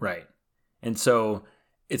emulating them. Right. And so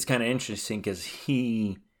it's kind of interesting because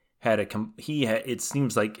it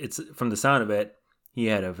seems like it's from the sound of it, he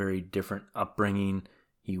had a very different upbringing.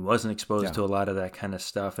 He wasn't exposed to a lot of that kind of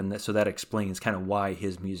stuff. And so that explains kind of why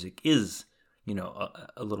his music is,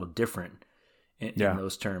 a little different in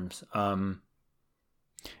those terms. And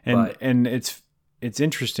it's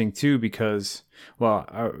interesting too, because,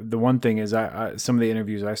 the one thing is I some of the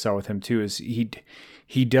interviews I saw with him too, is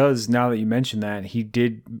he does, now that you mention that, he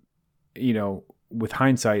did, with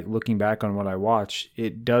hindsight, looking back on what I watched,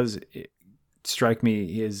 it strike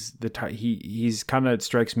me as the type, he's kind of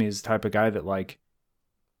strikes me as the type of guy that like,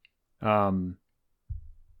 and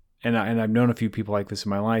I've known a few people like this in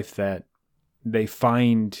my life, that they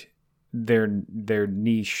find their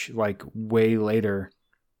niche like way later,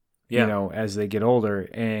 as they get older,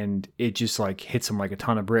 and it just like hits them like a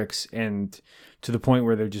ton of bricks, and to the point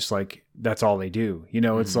where they're just like, that's all they do.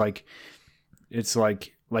 It's like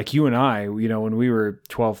you and I, when we were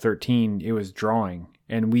 12, 13, it was drawing,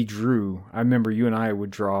 and we drew. I remember you and I would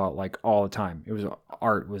draw like all the time.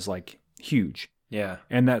 Art was like huge. Yeah.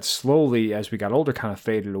 And that slowly, as we got older, kind of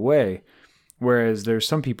faded away. Whereas there's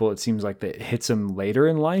some people, it seems like, that hits them later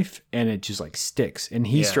in life and it just like sticks. And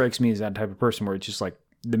he strikes me as that type of person where it's just like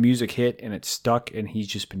the music hit and it stuck and he's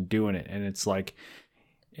just been doing it. And it's like,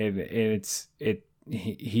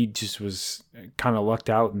 he just was kind of lucked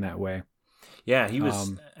out in that way. Yeah. He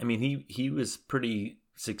was, he was pretty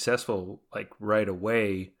successful like right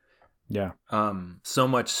away. Yeah. So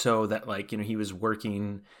much so that like, he was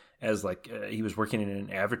working as like, he was working in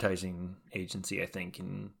an advertising agency, I think.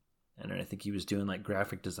 And I think he was doing like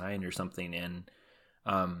graphic design or something.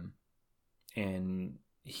 And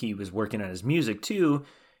he was working on his music too.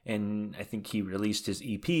 And I think he released his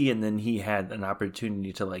EP, and then he had an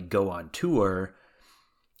opportunity to like go on tour,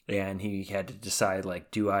 and he had to decide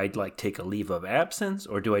like, do I like take a leave of absence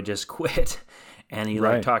or do I just quit? And he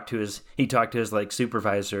like talked to his like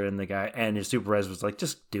supervisor, and his supervisor was like,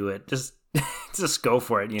 just do it. Just go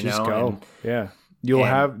for it, Just go.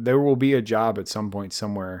 There will be a job at some point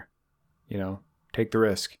somewhere, take the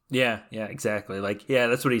risk. Yeah, exactly. Like,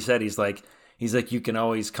 that's what he said. He's like, you can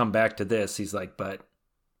always come back to this. He's like, but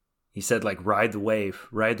he said like, ride the wave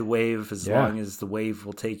as long as the wave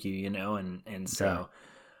will take you, and so,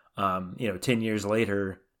 10 years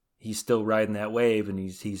later, he's still riding that wave, and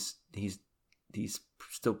he's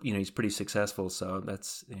still, he's pretty successful. So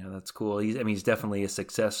that's cool. He's definitely a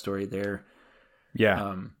success story there.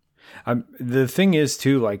 Yeah. The thing is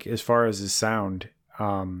too, like, as far as his sound,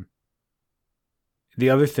 the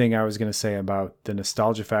other thing I was going to say about the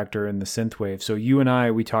nostalgia factor and the synthwave. So you and I,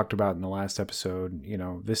 we talked about in the last episode,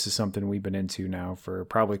 this is something we've been into now for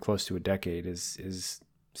probably close to a decade, is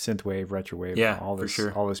synthwave, retrowave, all this, for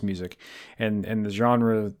sure. All this music, and the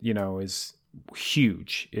genre, is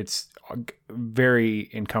huge. It's very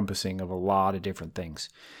encompassing of a lot of different things.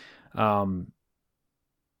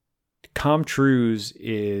 Com Truise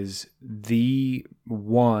is the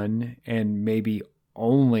one and maybe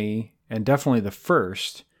only, and definitely the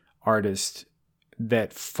first artist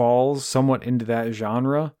that falls somewhat into that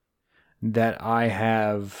genre that I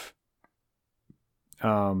have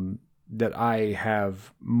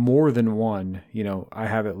more than one. I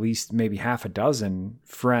have at least maybe half a dozen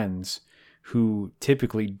friends who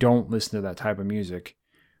typically don't listen to that type of music,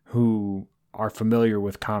 who are familiar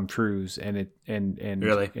with Com Truise and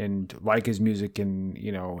really? And like his music, and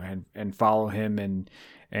and follow him, and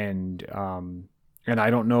I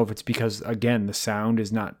don't know if it's because, again, the sound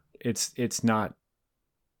is not, it's not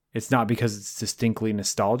because it's distinctly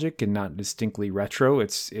nostalgic and not distinctly retro.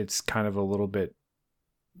 It's kind of a little bit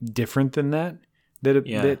different than that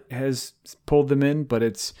has pulled them in, but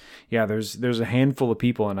there's a handful of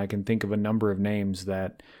people, and I can think of a number of names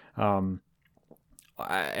that,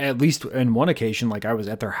 at least in one occasion, like I was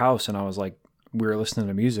at their house and I was like, we were listening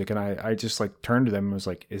to music, and I just like turned to them and was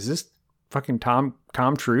like, is this fucking Com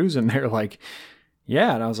Truise? And they're like,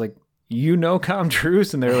 yeah. And I was like, Com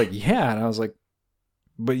Truise? And they're like, yeah. And I was like,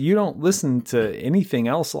 but you don't listen to anything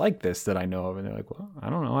else like this that I know of. And they're like, well, I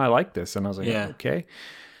don't know, I like this. And I was like, okay,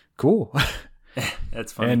 cool.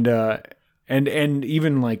 That's funny. And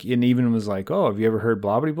even like, and even was like, oh, have you ever heard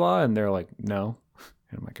blah, blah, blah? And they're like, no.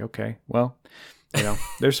 And I'm like, okay, well,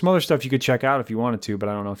 there's some other stuff you could check out if you wanted to, but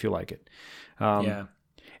I don't know if you like it.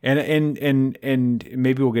 And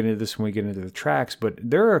maybe we'll get into this when we get into the tracks, but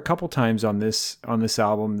there are a couple times on this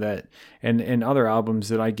album that and other albums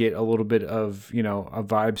that I get a little bit of, of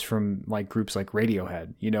vibes from like groups like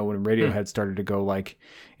Radiohead, when Radiohead started to go like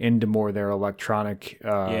into more their electronic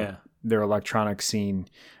scene.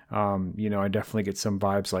 I definitely get some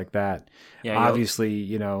vibes like that. Yeah,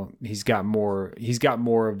 obviously, he's got more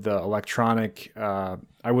of the electronic,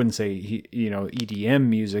 I wouldn't say EDM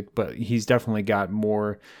music, but he's definitely got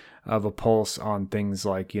more of a pulse on things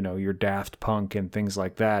like, your Daft Punk and things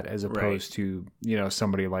like that, as opposed to,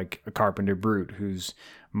 somebody like a Carpenter Brute, who's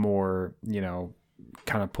more,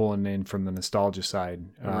 kind of pulling in from the nostalgia side.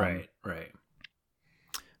 Right.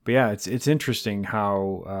 But yeah, it's interesting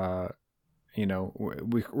how,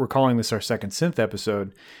 we're calling this our second synth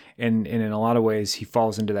episode, and in a lot of ways he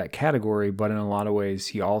falls into that category, but in a lot of ways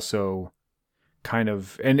he also kind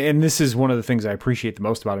of, and this is one of the things I appreciate the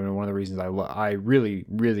most about him, and one of the reasons I really,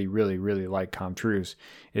 really, really, really like Com Truise,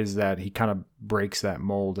 is that he kind of breaks that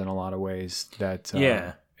mold in a lot of ways that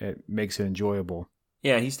it makes it enjoyable.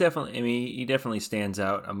 Yeah, he definitely stands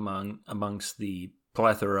out amongst the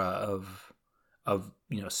plethora of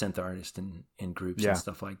synth artists and groups and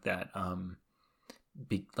stuff like that.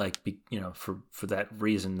 For that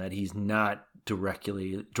reason, that he's not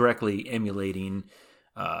directly emulating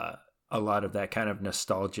a lot of that kind of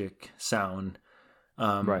nostalgic sound,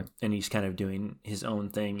 and he's kind of doing his own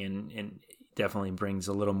thing, and definitely brings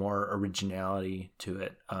a little more originality to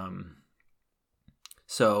it.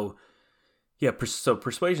 So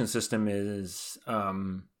Persuasion System is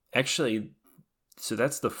actually, so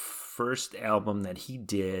that's the first album that he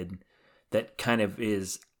did that kind of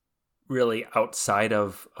is really outside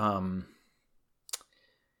of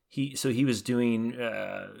he was doing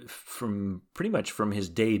from pretty much from his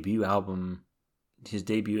debut album, his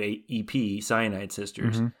debut EP, Cyanide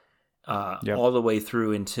Sisters, all the way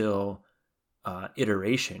through until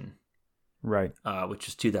Iteration, right? Which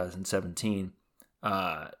is 2017.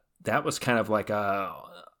 That was kind of like a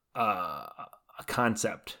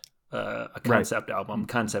concept. A concept album,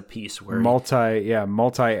 concept piece, where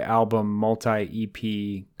multi-album,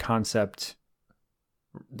 multi-EP concept.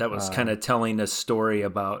 That was kind of telling a story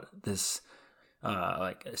about this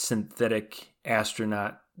like a synthetic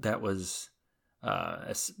astronaut that was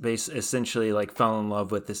essentially like fell in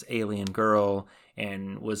love with this alien girl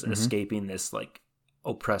and was escaping this like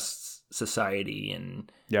oppressed society and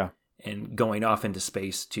going off into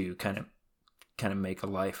space to kind of make a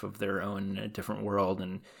life of their own in a different world.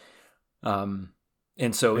 And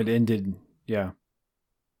so it ended. Yeah.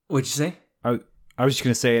 What'd you say? I was just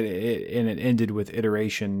going to say it ended with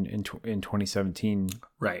Iteration in 2017.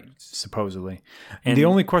 Right. Supposedly. And the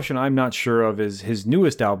only question I'm not sure of is his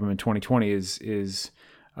newest album in 2020 is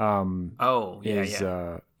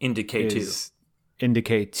Indicate 2.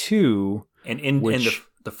 Indicate 2. And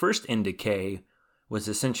the first Indicate was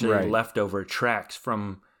essentially leftover tracks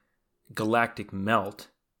from Galactic Melt,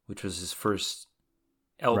 which was his first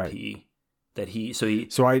LP that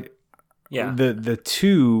the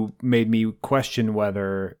 2 made me question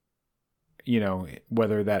whether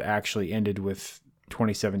that actually ended with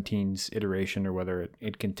 2017's Iteration or whether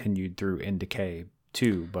it continued in Indicate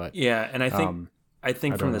 2. But and I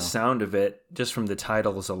think from the sound of it, just from the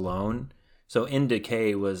titles alone, so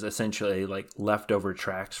Indicate was essentially like leftover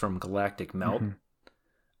tracks from Galactic Melt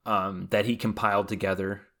that he compiled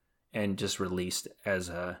together and just released as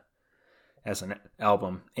an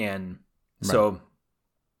album. And so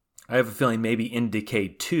I have a feeling maybe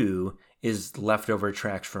Indicate 2 is leftover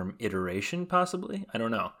tracks from Iteration, possibly. I don't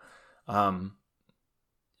know. I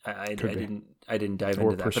didn't dive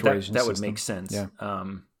into that, but that would make sense. Yeah.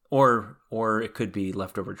 Or it could be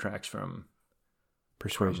leftover tracks from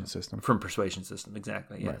Persuasion System. From Persuasion System,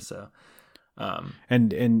 exactly. Yeah. Right. So,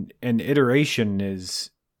 and Iteration is,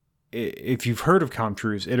 if you've heard of Com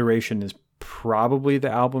Truise, Iteration is probably the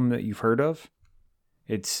album that you've heard of.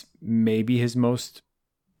 It's maybe his most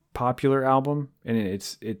popular album, and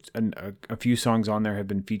it's a few songs on there have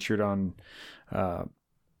been featured on a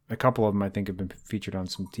couple of them I think have been featured on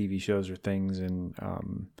some TV shows or things, and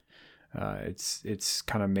it's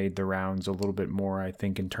kind of made the rounds a little bit more, I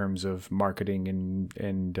think, in terms of marketing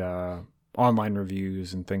and online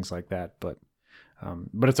reviews and things like that, but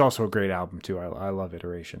it's also a great album too. I love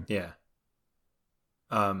Iteration.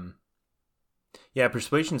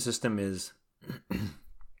 Persuasion System is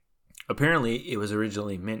apparently it was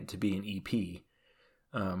originally meant to be an EP,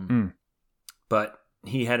 but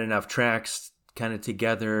he had enough tracks kind of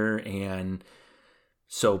together, and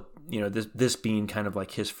so this being kind of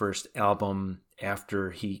like his first album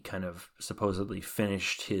after he kind of supposedly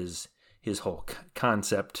finished his whole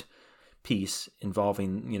concept piece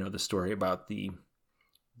involving, the story about the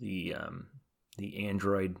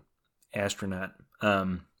android astronaut.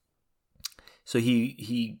 So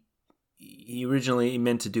he originally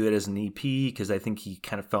meant to do it as an EP because I think he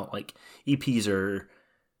kind of felt like EPs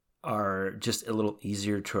are just a little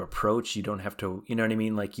easier to approach. You don't have to, you know what I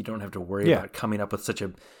mean? Like you don't have to worry about coming up with such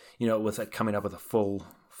a, coming up with a full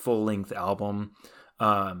length album.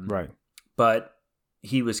 Right. But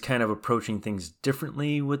he was kind of approaching things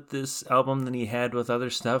differently with this album than he had with other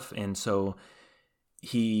stuff. And so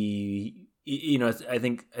he, I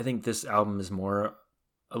think this album is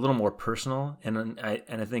a little more personal, and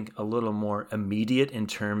I think a little more immediate in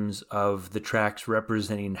terms of the tracks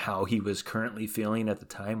representing how he was currently feeling at the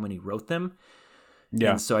time when he wrote them.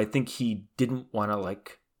 Yeah. And so I think he didn't want to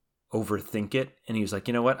like overthink it, and he was like,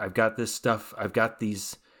 you know what, I've got this stuff, I've got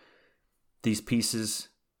these pieces,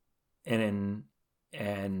 and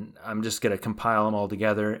I'm just gonna compile them all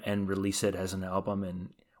together and release it as an album.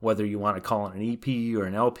 And whether you want to call it an EP or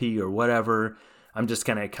an LP or whatever, I'm just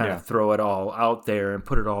gonna kind of throw it all out there and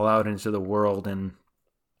put it all out into the world, and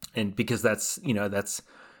because that's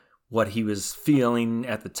what he was feeling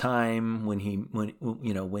at the time when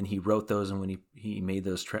he wrote those and when he made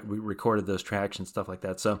those recorded those tracks and stuff like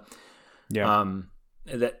that. So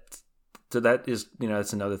that is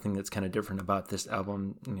that's another thing that's kind of different about this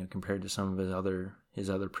album compared to some of his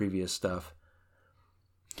other previous stuff.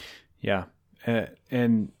 Yeah,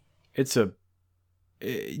 and it's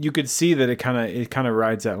you could see that it kind of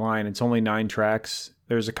rides that line. It's only 9 tracks.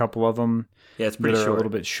 There's a couple of them it's pretty short. A little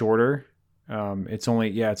bit shorter. It's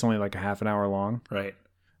only like a half an hour long. Right.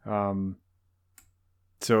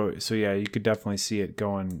 So yeah, you could definitely see it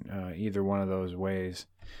going either one of those ways.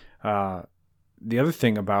 The other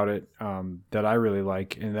thing about it that I really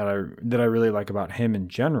like, and that I really like about him in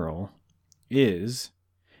general is,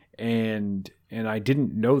 and I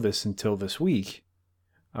didn't know this until this week,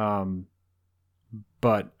 but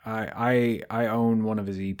I own one of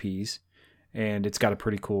his EPs, and it's got a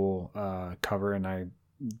pretty cool cover, and I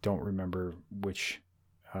don't remember which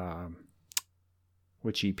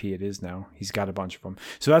EP it is now. He's got a bunch of them.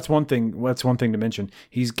 So that's one thing to mention.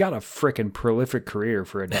 He's got a frickin' prolific career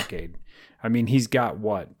for a decade. I mean, he's got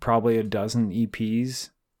probably a dozen EPs,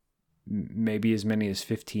 maybe as many as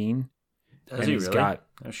 15. Does he really?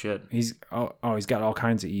 Oh shit. He's got all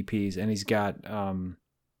kinds of EPs, and he's got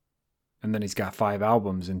and then he's got 5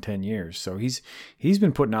 albums in 10 years. So he's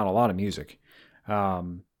been putting out a lot of music. But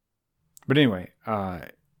anyway,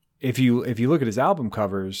 if you look at his album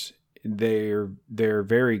covers, they're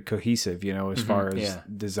very cohesive, as far as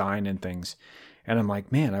design and things. And I'm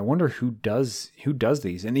like, man, I wonder who does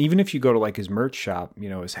these. And even if you go to like his merch shop,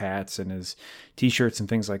 his hats and his t-shirts and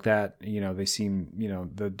things like that, they seem,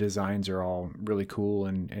 the designs are all really cool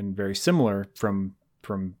and very similar from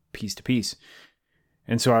piece to piece.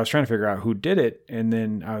 And so I was trying to figure out who did it. And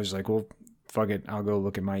then I was like, well, fuck it. I'll go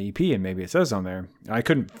look at my EP and maybe it says on there. I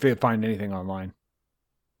couldn't find anything online.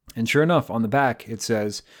 And sure enough, on the back, it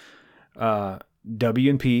says,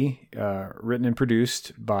 W&P, written and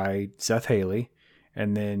produced by Seth Haley.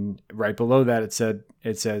 And then right below that, it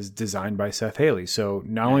says designed by Seth Haley. So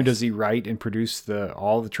not only does he write and produce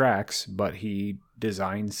all the tracks, but he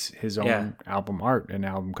designs his own album art and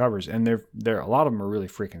album covers. And they're a lot of them are really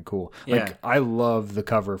freaking cool. Yeah. Like I love the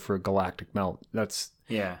cover for Galactic Melt.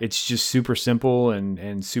 It's just super simple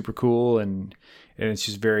and super cool. And it's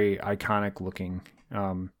just very iconic looking.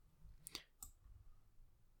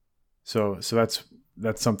 So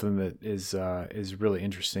that's something that is really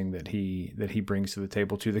interesting that he brings to the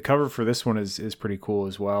table too. The cover for this one is pretty cool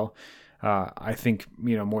as well. I think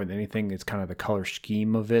more than anything, it's kind of the color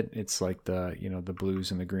scheme of it. It's like the the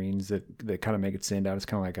blues and the greens that kind of make it stand out. It's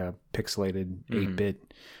kind of like a pixelated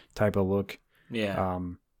 8-bit type of look. Yeah.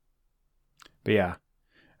 But yeah.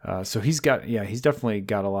 So he's definitely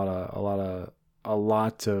got a lot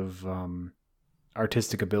of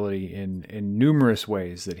artistic ability in numerous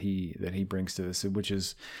ways that he brings to this, which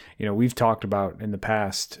is, we've talked about in the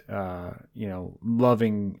past,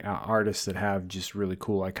 loving artists that have just really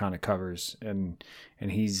cool iconic covers, and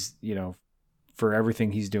he's, for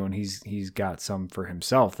everything he's doing, he's got some for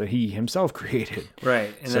himself that he himself created.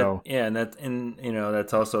 Right. And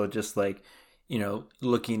that's also just like,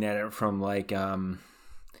 looking at it from like, just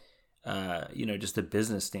a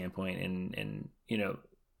business standpoint and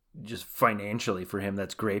just financially for him,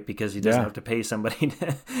 that's great because he doesn't have to pay somebody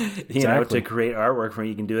to create artwork for him.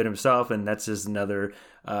 He can do it himself, and that's just another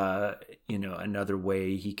another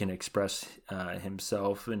way he can express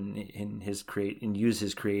himself and and use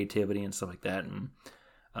his creativity and stuff like that. And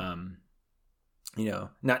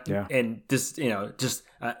and this just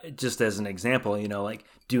as an example, like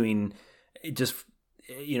doing it just,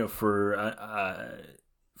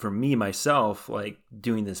 for me myself, like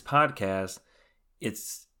doing this podcast,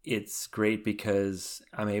 it's great because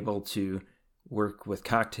I'm able to work with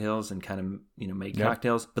cocktails and kind of, make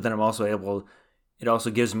cocktails, but then I'm also it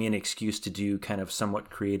also gives me an excuse to do kind of somewhat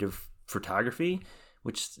creative photography,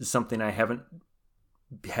 which is something I haven't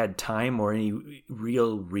had time or any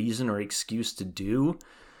real reason or excuse to do.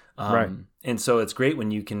 Right. And so it's great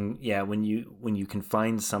when you can, when you can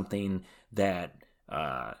find something that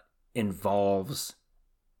involves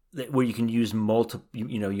where you can use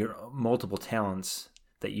your multiple talents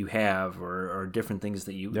that you have or different things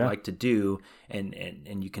that you like to do,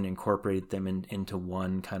 and you can incorporate them into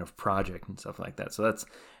one kind of project and stuff like that. So that's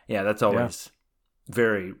always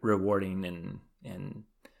very rewarding and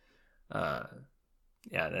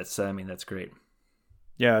that's great.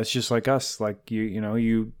 Yeah, it's just like us. Like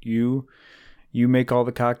you make all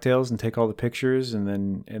the cocktails and take all the pictures, and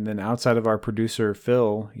then outside of our producer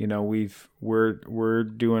Phil, we're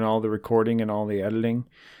doing all the recording and all the editing.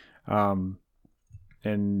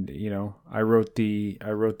 And I wrote the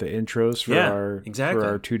intros for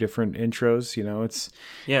our two different intros.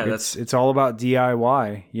 It's all about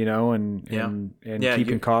DIY, and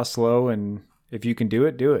keeping costs low, and if you can do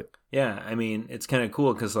it, do it. Yeah, I mean, it's kind of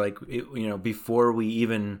cool because, like, before we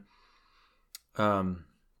even, I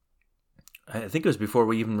think it was before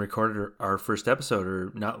we even recorded our first episode,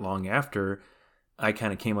 or not long after, I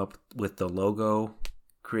kind of came up with the logo,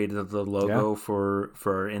 created the logo for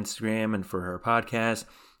our Instagram and for our podcast,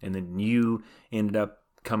 and then you ended up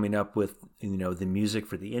coming up with the music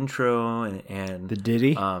for the intro and the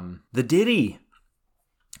ditty, and so ditty.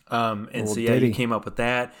 You came up with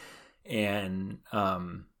that, and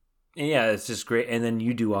it's just great. And then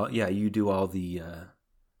you do all the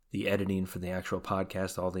editing for the actual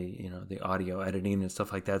podcast, all the the audio editing and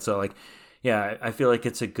stuff like that. So like, I feel like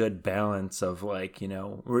it's a good balance of like,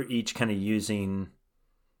 we're each kind of using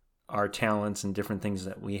our talents and different things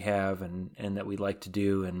that we have and that we like to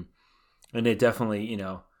do, and it definitely,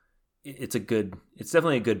 it's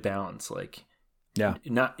definitely a good balance. Like,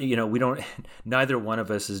 not, we don't, neither one of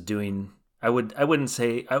us is doing, I wouldn't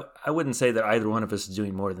say that either one of us is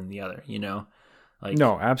doing more than the other, like,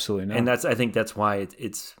 no, absolutely not. And I think that's why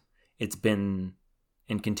it's been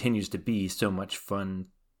and continues to be so much fun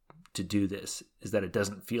to do this, is that it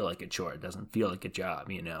doesn't feel like a chore. It doesn't feel like a job,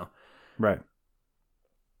 Right.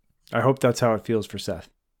 I hope that's how it feels for Seth.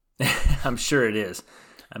 I'm sure it is.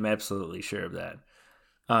 I'm absolutely sure of that.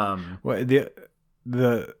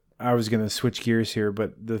 Well, I was going to switch gears here,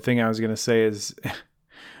 but the thing I was going to say is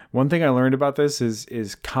one thing I learned about this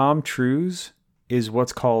is Com Truise is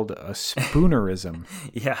what's called a spoonerism.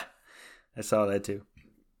 Yeah, I saw that too.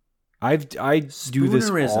 I do this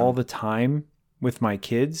all the time with my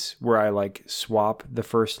kids, where I like swap the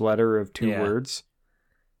first letter of two words.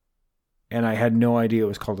 And I had no idea it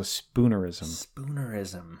was called a spoonerism.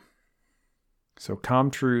 Spoonerism. So Com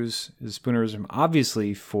Truise is spoonerism,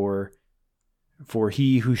 obviously for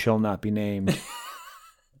he who shall not be named.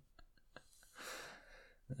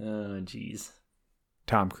 Oh, jeez.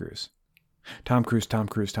 Tom Cruise. Tom Cruise.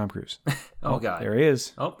 Oh, God. There he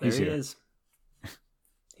is. Oh, there he is.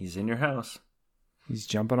 He's in your house. He's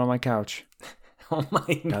jumping on my couch. Oh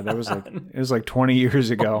my God. That was like 20 years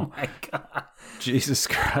ago. Oh my God. Jesus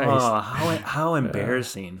Christ. Oh, how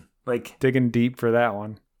embarrassing. Like, digging deep for that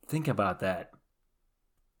one. Think about that.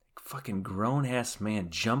 Fucking grown ass man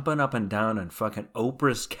jumping up and down on fucking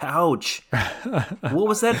Oprah's couch. What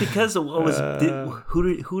was that because of? What was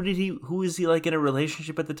who was he like in a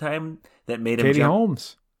relationship at the time that made him Katie jump?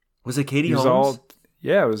 Holmes. Was it Katie Holmes?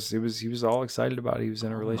 He was all excited about it. He was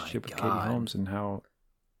in a relationship with Katie Holmes and how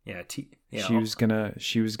she was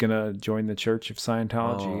gonna join the Church of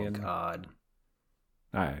Scientology. Oh, God.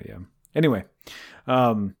 Anyway,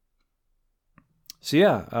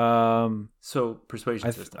 so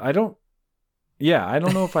Persuasion System. I don't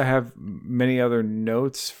know if I have many other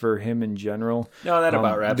notes for him in general. No, that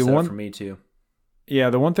about wraps it up for me too. Yeah,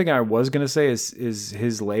 the one thing I was going to say is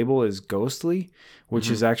his label is Ghostly, which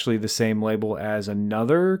is actually the same label as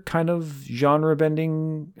another kind of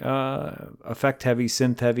genre-bending, effect-heavy,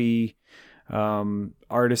 synth-heavy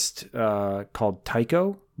artist called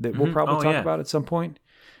Tycho that we'll probably talk about at some point.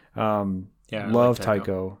 Love like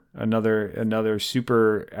Tycho. Another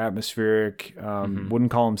super atmospheric,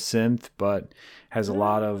 wouldn't call him synth, but has a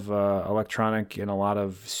lot of electronic and a lot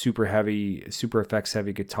of super effects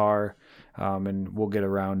heavy guitar. And we'll get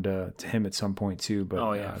around to him at some point too,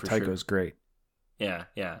 but Tycho's great. Yeah.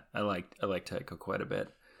 I like Tycho quite a bit.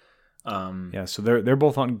 So they're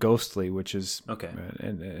both on Ghostly, which is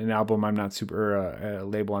an album I'm not super, a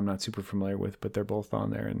label I'm not super familiar with, but they're both on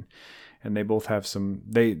there, and they both have some.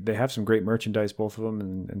 They have some great merchandise, both of them,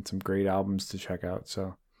 and some great albums to check out.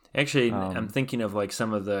 So actually, I'm thinking of like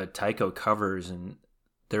some of the Tycho covers, and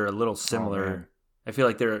they're a little similar. I feel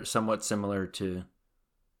like they're somewhat similar to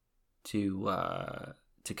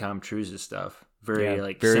Com Truise's stuff.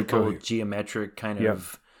 Very simple, geometric kind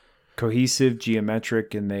of cohesive,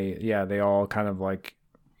 geometric, and they all kind of like,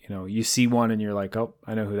 you see one and you're like, oh,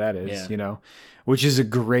 I know who that is, which is a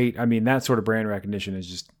great. I mean, that sort of brand recognition is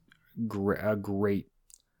just a great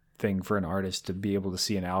thing for an artist to be able to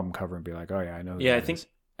see an album cover and be like, oh yeah, I know. Who that is.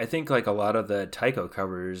 I think like a lot of the Tycho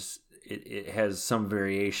covers, it has some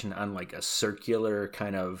variation on like a circular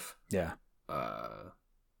kind of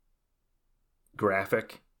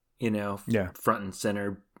graphic, front and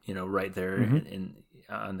center, right there in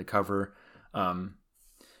on the cover.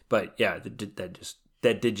 But yeah,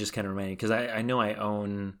 that did just kind of remain, because I know I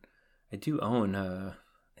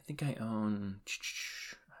think I own.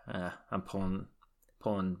 I'm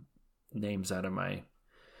pulling names out of my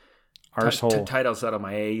arsehole, titles out of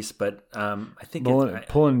my ace, but I think I'm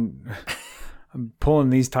pulling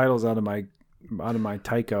these titles out of my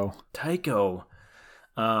Tycho.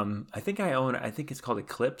 I think it's called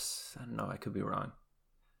Eclipse. I don't know. I could be wrong.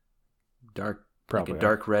 Probably like a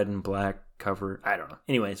dark red and black cover. I don't know.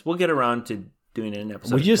 Anyways, we'll get around to doing an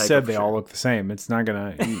episode. We just said they all look the same. It's not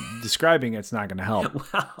gonna describing it's not gonna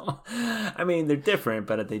help. Well, I mean, they're different,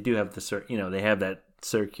 but they do have they have that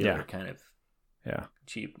circular kind of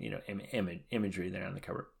cheap imagery there on the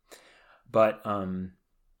cover. But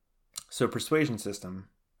so Persuasion System.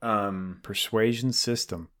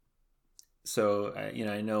 So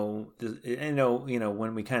I know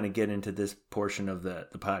when we kind of get into this portion of the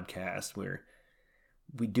podcast where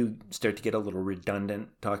we do start to get a little redundant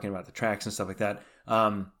talking about the tracks and stuff like that.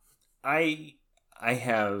 I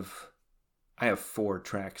have 4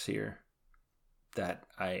 tracks here that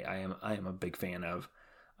I am a big fan of.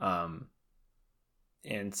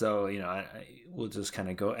 And so, we'll just kind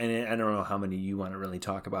of go, and I don't know how many you want to really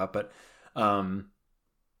talk about, but I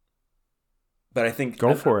think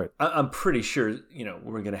go for it. I'm pretty sure,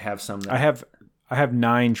 we're going to have some. I have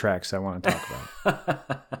 9 tracks I want to talk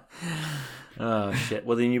about. Oh shit.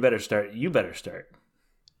 Well, then you better start.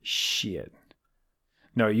 Shit.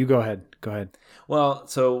 No, you go ahead. Well,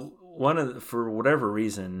 so for whatever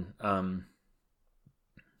reason, one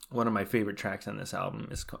of my favorite tracks on this album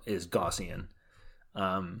is Gaussian.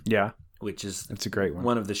 Which is it's a great one.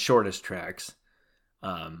 One of the shortest tracks.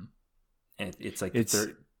 And it's like it's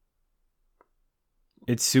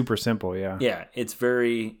super simple, yeah. Yeah, it's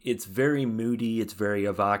very moody, it's very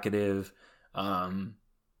evocative.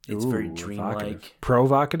 It's very dreamlike.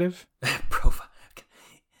 Provocative?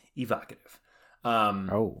 Evocative.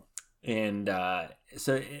 And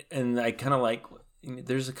so I kind of like,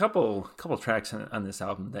 there's a couple tracks on this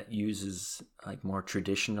album that uses like more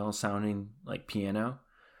traditional sounding like piano,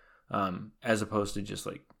 as opposed to just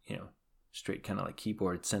like, straight kind of like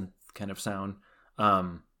keyboard synth kind of sound.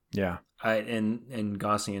 And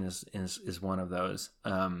Gaussian is one of those.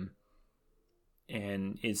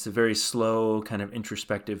 And it's a very slow kind of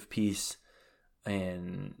introspective piece,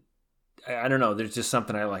 and I don't know, there's just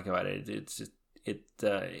something I like about it.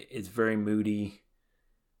 It's very moody.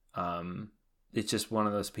 It's just one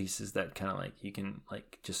of those pieces that kind of like you can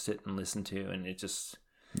like just sit and listen to, and it just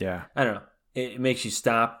I don't know, it makes you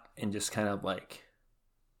stop and just kind of like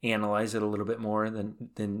analyze it a little bit more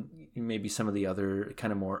than maybe some of the other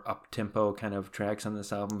kind of more up tempo kind of tracks on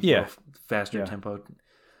this album. Faster tempo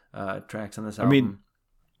tracks on this album. I mean,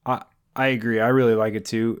 I agree. I really like it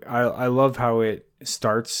too. I love how it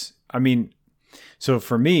starts. I mean, so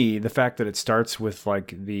for me, the fact that it starts with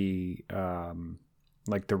like the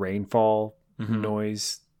rainfall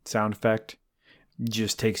noise sound effect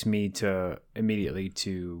just takes me immediately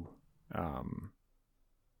to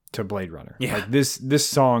Blade Runner. Yeah. Like this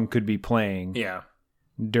song could be playing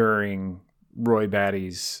during Roy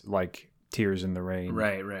Batty's like Tears in the Rain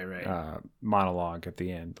monologue at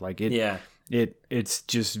the end. Like it's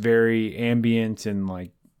just very ambient and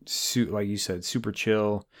like you said, super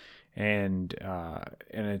chill, and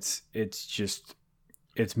it's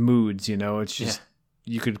moods, it's just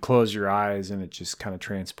you could close your eyes and it just kind of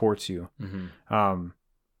transports you.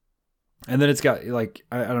 And then it's got like,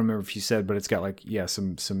 I don't remember if you said, but it's got like,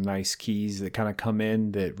 some nice keys that kind of come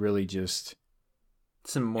in that really just,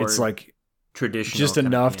 some more, it's like traditional, just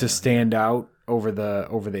enough to stand out over the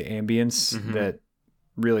ambience that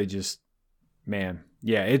really just, man.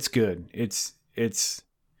 Yeah, it's good. It's,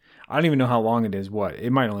 I don't even know how long it is.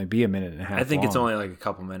 It might only be a minute and a half. I think long. It's only like a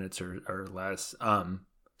couple minutes or less.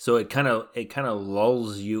 So it kind of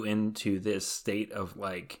lulls you into this state of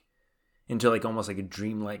like, into like almost like a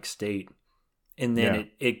dreamlike state, and then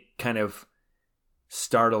it kind of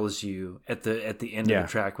startles you at the end of the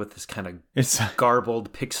track with this kind of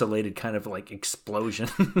garbled, pixelated kind of like explosion.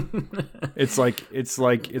 it's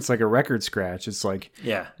like a record scratch. It's like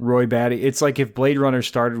Roy Batty. It's like if Blade Runner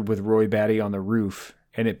started with Roy Batty on the roof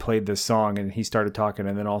and it played this song and he started talking,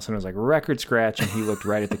 and then all of a sudden it was like record scratch, and he looked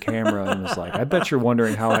right at the camera and was like, I bet you're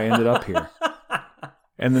wondering how I ended up here.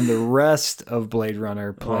 And then the rest of Blade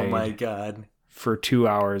Runner played. Oh my God. For 2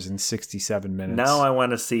 hours and 67 minutes. Now I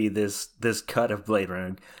want to see this cut of Blade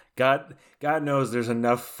Runner. God knows there's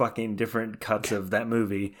enough fucking different cuts of that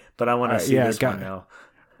movie, but I want to see this one now.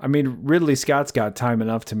 I mean, Ridley Scott's got time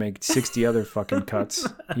enough to make 60 other fucking cuts.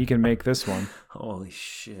 He can make this one. Holy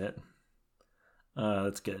shit.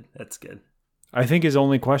 That's good. That's good. I think his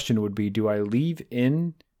only question would be, do I leave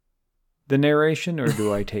in the narration or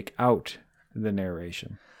do I take out the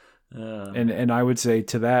narration? And I would say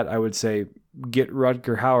to that, I would say get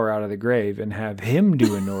Rutger Hauer out of the grave and have him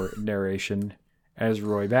do a narration as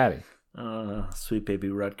Roy Batty. Sweet baby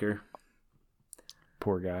Rutger.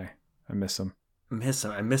 Poor guy. I miss him.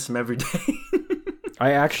 I miss him every day.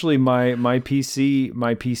 I actually, my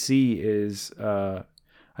PC is,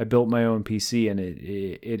 I built my own PC, and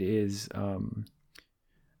it is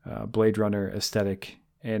Blade Runner aesthetic,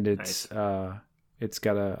 and it's nice. It's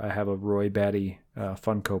got I have a Roy Batty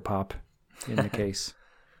Funko Pop in the case.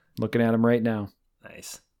 Looking at him right now.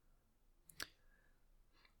 Nice.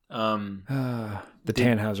 The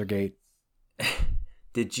Tannhauser Gate.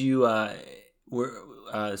 Did you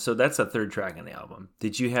so that's a third track on the album.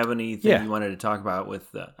 Did you have anything you wanted to talk about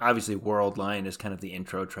with obviously World Line is kind of the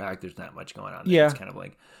intro track. There's not much going on there. Yeah. It's kind of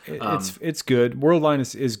like it's good. World Line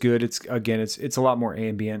is good. It's a lot more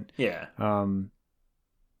ambient. Yeah.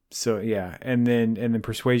 So yeah, and then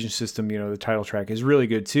Persuasion System, the title track is really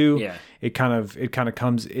good too. Yeah, it kind of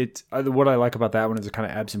comes. What I like about that one is it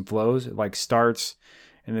kind of ebbs and flows. It like starts,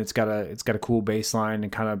 and it's got a cool bass line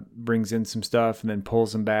and kind of brings in some stuff, and then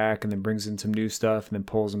pulls them back, and then brings in some new stuff, and then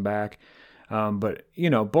pulls them back. But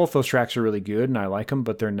both those tracks are really good, and I like them,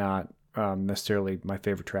 but they're not necessarily my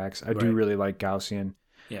favorite tracks. I do really like Gaussian.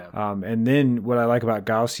 Yeah. And then what I like about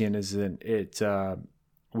Gaussian is that it.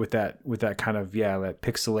 With that kind of that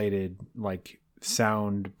pixelated like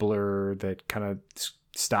sound blur that kind of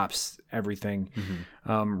stops everything,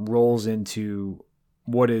 rolls into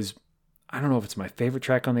what is, I don't know if it's my favorite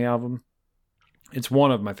track on the album. It's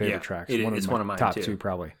one of my favorite tracks. It's one of mine top too. Two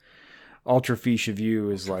probably. Ultra Fiche of You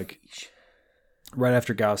is like right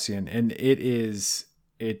after Gaussian, and it is.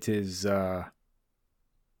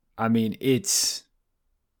 I mean, it's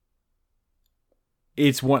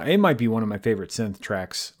one. It might be one of my favorite synth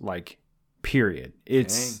tracks. Like, period.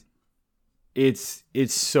 It's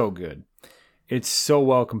so good. It's so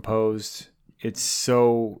well composed. It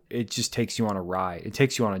just takes you on a ride. It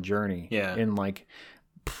takes you on a journey. Yeah. In like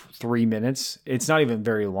 3 minutes. It's not even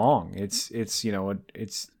very long. It's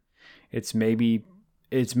maybe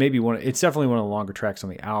one. It's definitely one of the longer tracks on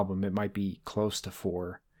the album. It might be close to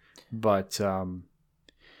 4, but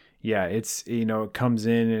yeah, it's it comes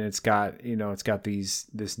in and it's got this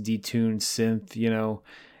detuned synth,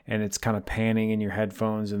 and it's kind of panning in your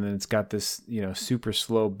headphones, and then it's got this super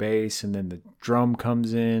slow bass, and then the drum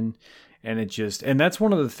comes in, and and that's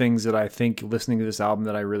one of the things that I think listening to this album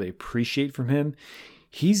that I really appreciate from him.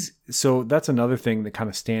 That's another thing that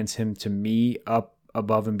kind of stands him to me up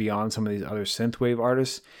above and beyond some of these other synthwave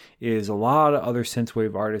artists. Is a lot of other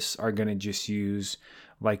synthwave artists are going to just use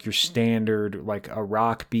like your standard, like a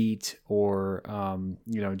rock beat or,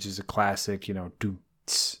 just a classic,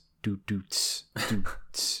 doots, doots,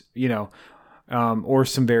 doots, or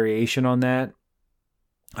some variation on that.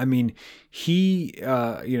 I mean,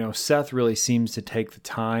 Seth really seems to take the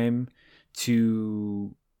time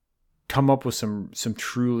to come up with some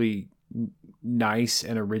truly nice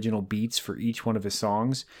and original beats for each one of his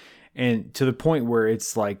songs. And to the point where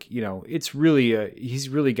it's like, it's really he's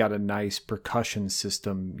really got a nice percussion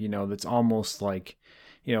system, that's almost like,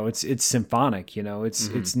 it's symphonic,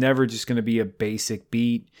 it's never just going to be a basic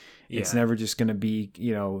beat. It's never just going to be,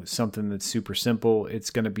 something that's super simple. It's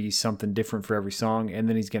going to be something different for every song. And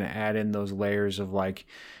then he's going to add in those layers of like,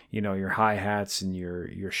 your hi-hats and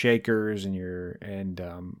your shakers and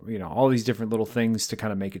all these different little things to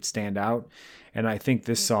kind of make it stand out. And I think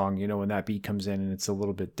this song, when that beat comes in and it's a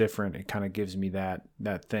little bit different, it kind of gives me that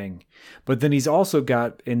thing. But then he's also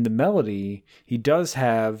got in the melody, he does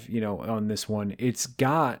have, on this one, it's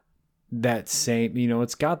got that same,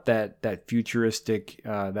 it's got that futuristic,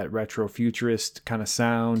 that retro futurist kind of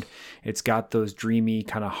sound. It's got those dreamy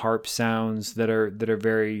kind of harp sounds that are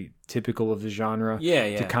very typical of the genre.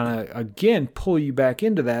 Yeah. To kind of, again, pull you back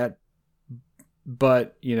into that.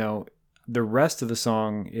 but the rest of the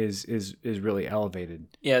song is really elevated.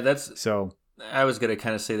 Yeah, that's so. I was gonna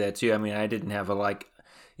kind of say that too. I mean, I didn't have a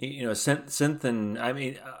synth, and I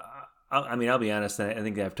mean, I'll be honest. I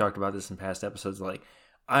think that I've talked about this in past episodes. Like,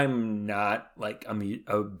 I'm not like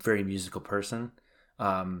a very musical person.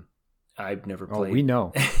 I've never played. Oh, we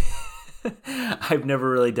know. I've never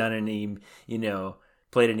really done any,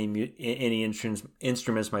 played any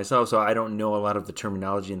instruments myself, so I don't know a lot of the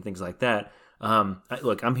terminology and things like that.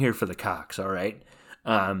 Look, I'm here for the cocks, all right.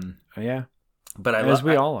 Yeah. But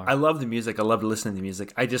we all are. I love the music. I love listening to the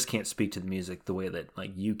music. I just can't speak to the music the way that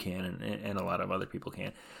like you can and a lot of other people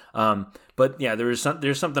can. But yeah, there's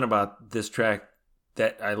something about this track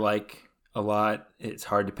that I like a lot. It's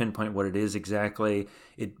hard to pinpoint what it is exactly.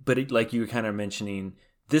 But like you were kind of mentioning,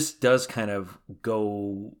 this does kind of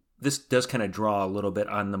draw a little bit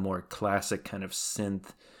on the more classic kind of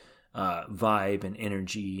synth vibe and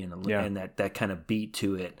energy and that kind of beat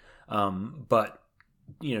to it. But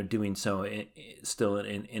doing so still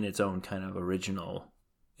in its own kind of original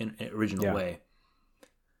way.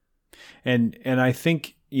 And I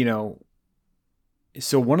think,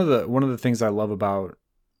 so one of the things I love about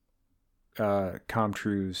Com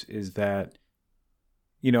Truise is that,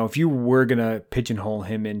 if you were going to pigeonhole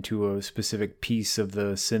him into a specific piece of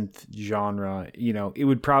the synth genre, it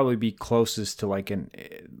would probably be closest to like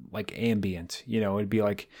ambient, it'd be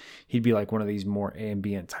like, he'd be like one of these more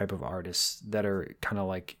ambient type of artists that are kind of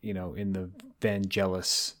like, in the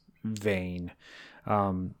Vangelis vein.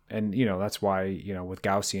 And that's why, with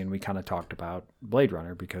Gaussian, we kind of talked about Blade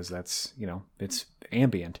Runner because that's, it's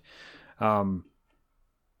ambient.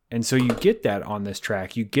 And so you get that on this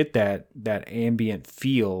track. You get that ambient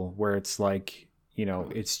feel where it's like,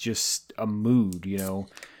 it's just a mood,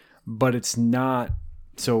 but it's not.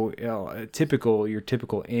 So your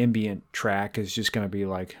typical ambient track is just going to be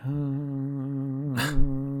like, and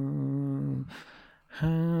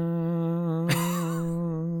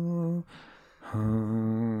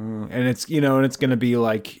it's going to be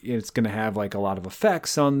like, it's going to have like a lot of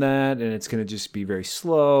effects on that, and it's going to just be very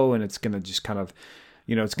slow, and it's going to just kind of,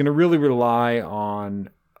 it's going to really rely on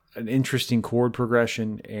an interesting chord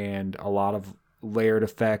progression and a lot of layered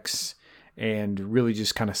effects and really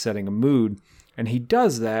just kind of setting a mood. And he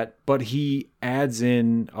does that, but he adds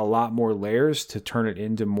in a lot more layers to turn it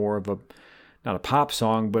into more of not a pop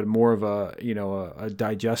song, but more of a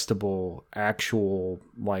digestible, actual,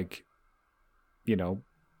 like,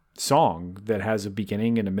 song that has a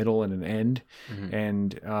beginning and a middle and an end.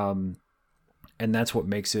 Mm-hmm. And that's what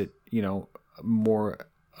makes it, more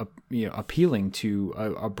appealing to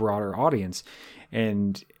a broader audience.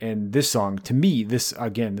 And this song, to me, this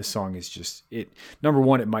song is just it. Number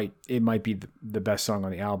one, it might be the best song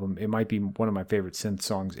on the album. It might be one of my favorite synth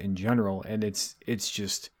songs in general. And it's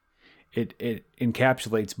just it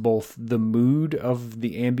encapsulates both the mood of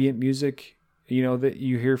the ambient music, that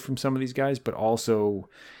you hear from some of these guys, but also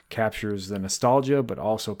captures the nostalgia, but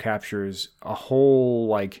also captures a whole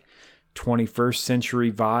like 21st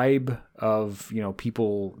century vibe of,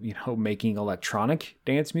 people, making electronic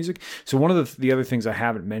dance music. So one of the other things I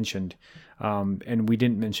haven't mentioned, and we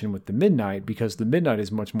didn't mention with the Midnight, because the Midnight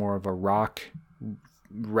is much more of a rock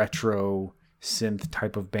retro synth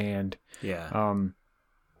type of band. Yeah.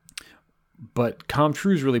 But Com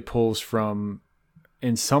Truise really pulls from,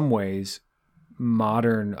 in some ways,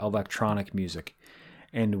 modern electronic music.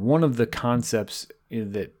 And one of the concepts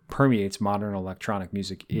that permeates modern electronic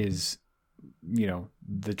music is,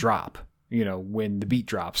 the drop, when the beat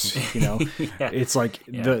drops, yeah. It's like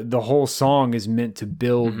the whole song is meant to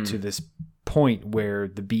build to this point where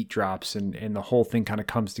the beat drops and the whole thing kind of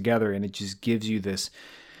comes together, and it just gives you this,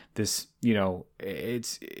 it's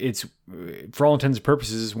for all intents and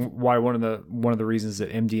purposes why one of the reasons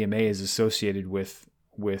that MDMA is associated with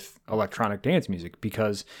electronic dance music,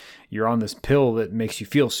 because you're on this pill that makes you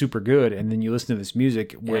feel super good, and then you listen to this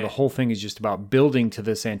music where the whole thing is just about building to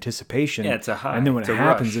this anticipation. Yeah, it's a high. And then when it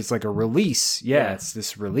happens, rush. it's like a release. Yeah, it's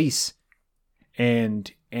this release.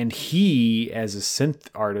 And he, as a synth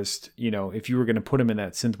artist, if you were going to put him in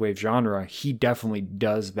that synthwave genre, he definitely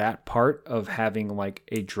does that part of having like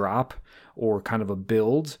a drop or kind of a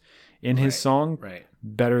build in his song. Right.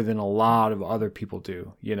 Better than a lot of other people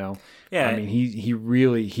do, Yeah. I mean, he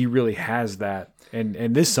really has that,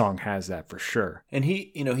 and this song has that for sure. And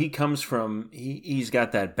he comes from, he's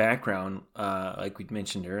got that background, like we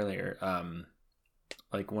mentioned earlier,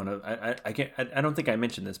 like one of, I don't think I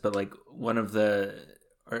mentioned this, but like one of the,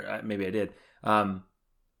 or maybe I did,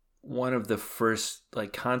 one of the first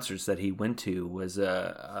like concerts that he went to was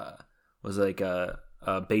like a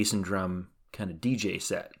bass and drum kind of DJ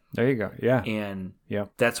set. There you go. Yeah. And yeah,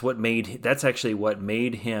 that's actually what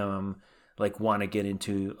made him like want to get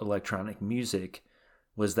into electronic music,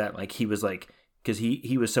 was that like he was like, because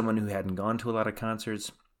he was someone who hadn't gone to a lot of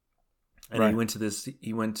concerts, and he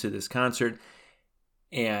went to this concert,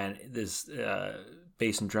 and this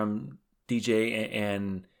bass and drum DJ,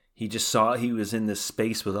 and he just saw he was in this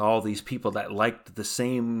space with all these people that liked the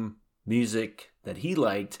same music that he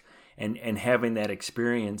liked, and having that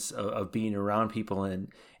experience of being around people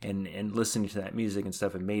and listening to that music and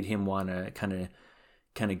stuff, it made him want to kind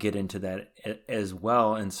of get into that as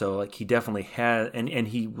well. And so like he definitely had, and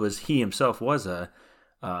he himself was a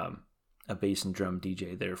bass and drum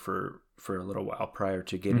DJ there for a little while prior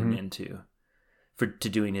to getting into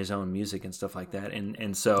doing his own music and stuff like that.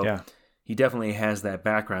 And so he definitely has that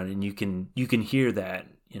background, and you can hear that,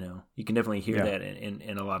 you can definitely hear that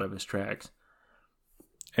in a lot of his tracks.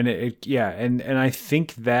 And and I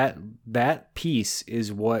think that piece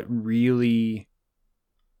is what really,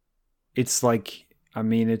 it's like, I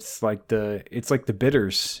mean, it's like the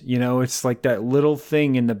bitters, it's like that little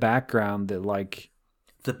thing in the background that like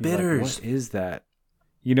the bitters. Like, what is that?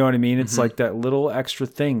 You know what I mean? It's like that little extra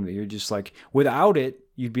thing that you're just like, without it,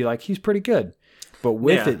 you'd be like, he's pretty good. But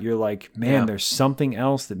with it, you're like, man, there's something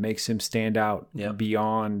else that makes him stand out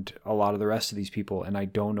beyond a lot of the rest of these people, and I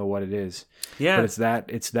don't know what it is. Yeah, but it's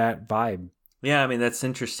that vibe. Yeah, I mean, that's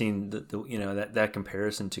interesting. That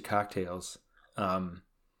comparison to cocktails, of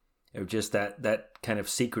just that kind of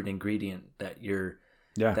secret ingredient that you're.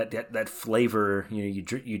 Yeah. That flavor, you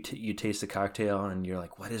taste the cocktail and you're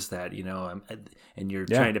like, what is that? And you're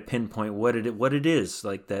trying to pinpoint what it is,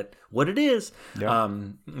 like that, what it is. Yeah.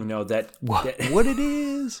 What it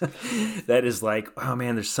is. That is like, oh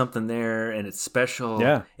man, there's something there, and it's special,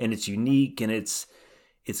 and it's unique, and it's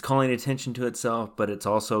calling attention to itself, but it's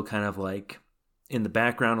also kind of like in the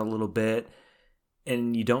background a little bit,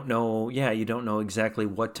 and you don't know exactly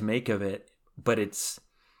what to make of it, but it's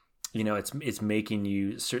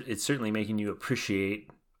it's certainly making you appreciate,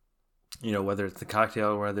 whether it's the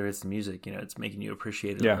cocktail or whether it's the music, it's making you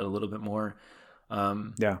appreciate it a little bit more.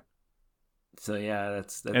 So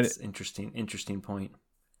that's interesting point.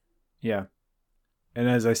 Yeah. And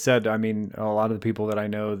as I said, I mean, a lot of the people that I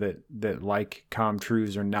know that like Com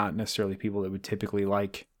Truise are not necessarily people that would typically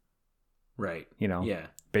like, right.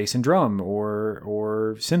 Bass and drum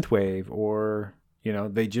or synthwave, or,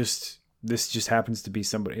 this just happens to be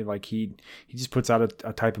somebody like he just puts out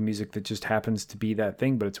a type of music that just happens to be that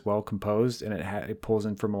thing, but it's well composed, and it pulls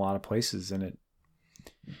in from a lot of places, and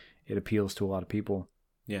it appeals to a lot of people.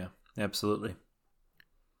 Yeah, absolutely.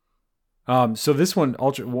 So this one,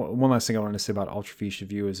 one last thing I wanted to say about Ultra Fiche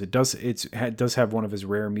of You is it does have one of his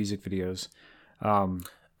rare music videos. And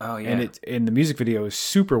the music video is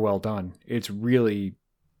super well done. It's really,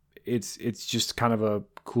 it's just kind of a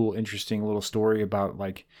cool, interesting little story about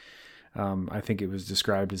like, I think it was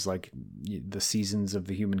described as like the seasons of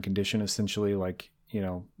the human condition, essentially, like,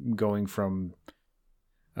 going from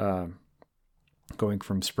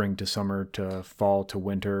spring to summer to fall to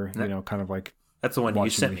winter, kind of like. That's the one you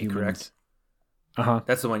sent me, correct?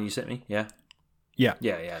 That's the one you sent me. Yeah. Yeah.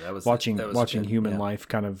 Yeah. That was watching human life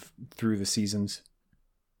kind of through the seasons.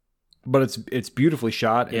 But it's beautifully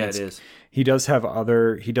shot. And it is. He does have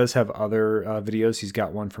other videos. He's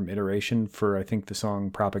got one from Iteration for, I think, the song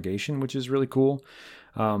Propagation, which is really cool.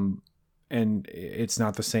 And it's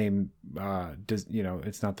not the same.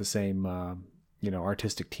 It's not the same.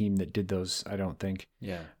 Artistic team that did those, I don't think.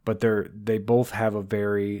 Yeah. But they both have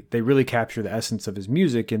they really capture the essence of his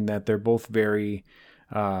music in that they're both very,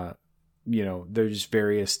 they're just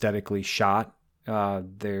very aesthetically shot.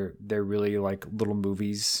 They're really like little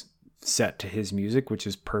movies set to his music, which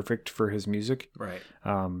is perfect for his music. Right.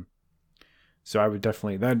 So I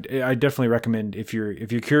definitely recommend, if you're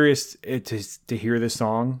curious to hear this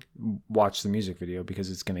song, watch the music video, because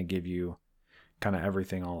it's going to give you kind of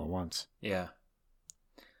everything all at once. Yeah.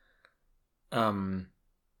 So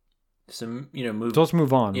let's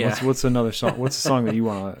move on. Yeah. What's another song? What's a song that you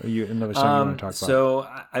want to talk about? So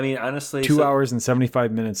I mean, honestly, 2 hours and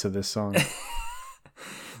 75 minutes of this song.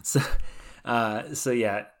 So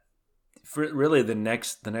yeah, for really the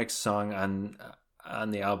next song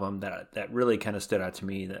on the album that really kind of stood out to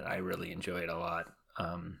me, that I really enjoyed a lot.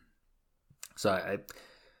 So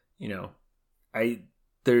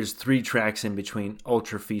there's 3 tracks in between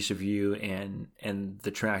Ultra Fiche of You and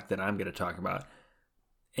the track that I'm going to talk about,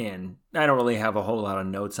 and I don't really have a whole lot of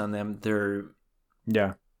notes on them. They're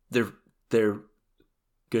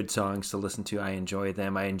good songs to listen to. I enjoy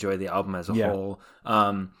them. I enjoy the album as a whole.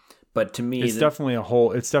 But to me, it's definitely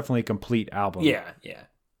a complete album. Yeah.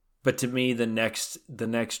 But to me, the next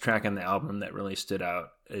track on the album that really stood out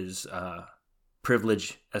is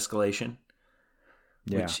Privilege Escalation,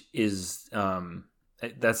 which is that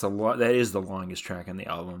is the longest track on the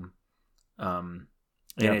album. And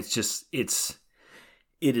it's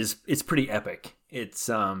pretty epic. It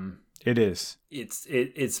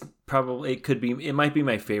might be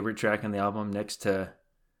my favorite track on the album next to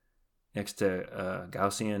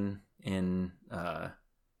Gaussian and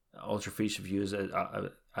Ultra Feast of Views,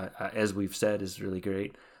 as we've said, is really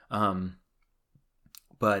great. I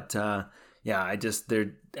love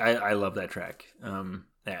that track.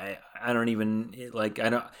 I don't even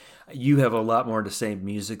you have a lot more to say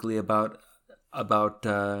musically about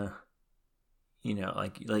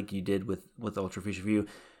like you did with Ultra Feast of View.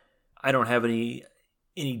 I don't have any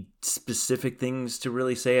specific things to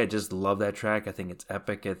really say. I just love that track. I think it's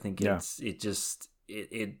epic. I think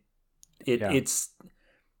it's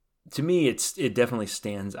to me it definitely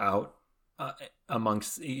stands out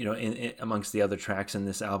amongst amongst the other tracks in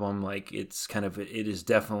this album. Like it is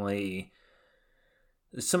definitely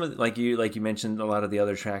some of like you mentioned, a lot of the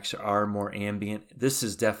other tracks are more ambient. This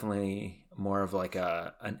is definitely more of like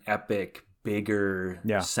an epic, bigger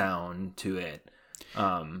sound to it.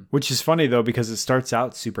 Which is funny though, because it starts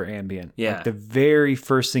out super ambient. Yeah. Like the very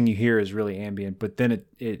first thing you hear is really ambient, but then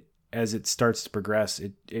it as it starts to progress,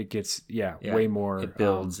 it gets way more. It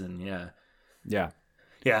builds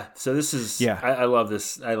So this is I love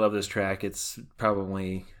this. I love this track. It's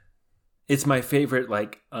my favorite.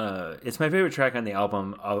 It's my favorite track on the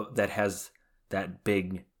album that has that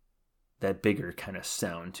bigger kind of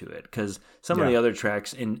sound to it. Because some of the other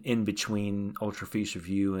tracks in between Ultra Feast of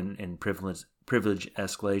View and Privilege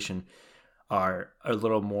Escalation are a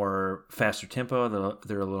little more faster tempo.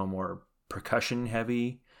 They're a little more percussion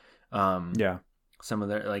heavy. Some of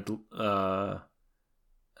their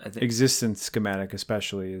I think Existence Schematic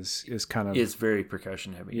especially is kind of very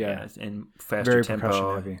percussion heavy. And faster very tempo.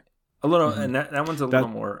 Percussion heavy. A little, and that one's a little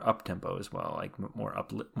more up tempo as well, like more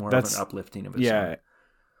of an uplifting of its song.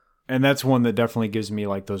 And that's one that definitely gives me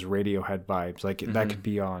like those Radiohead vibes. Like that could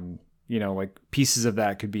be on, like pieces of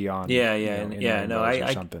that could be on.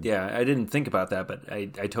 Something. I didn't think about that, but I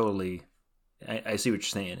totally, I see what you're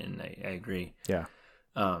saying, and I agree. Yeah.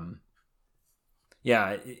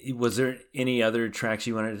 Was there any other tracks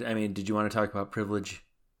you wanted? I mean, did you want to talk about Privilege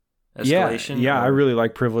Escalation? I really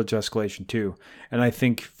like Privilege Escalation too. And I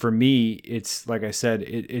think for me, it's like I said,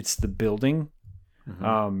 it's the building.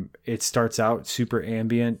 It starts out super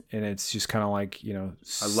ambient, and it's just kind of like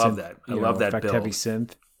I love that. I love that effect build. Heavy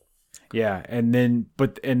synth. Yeah, and then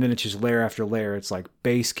it's just layer after layer. It's like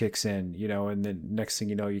bass kicks in, and then next thing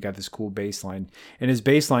you know, you got this cool bass line. And his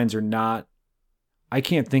bass lines are not. I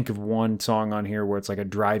can't think of one song on here where it's like a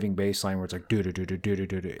driving bass line where it's like do do do do do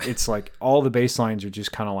do do. It's like all the bass lines are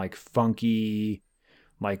just kind of like funky,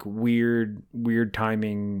 like weird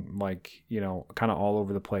timing, like kind of all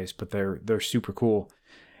over the place. But they're super cool.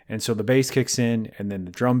 And so the bass kicks in, and then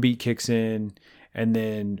the drum beat kicks in, and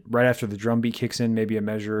then right after the drum beat kicks in, maybe a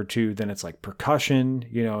measure or two, then it's like percussion,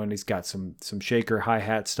 and he's got some shaker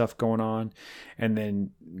hi-hat stuff going on. And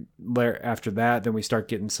then after that, then we start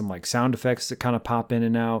getting some like sound effects that kind of pop in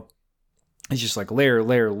and out. It's just like layer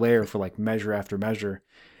for like measure after measure.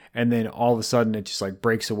 And then all of a sudden it just like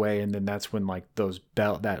breaks away. And then that's when like the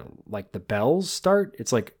bells start.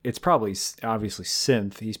 It's probably obviously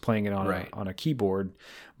synth. He's playing it on a keyboard,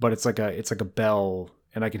 but it's like a bell.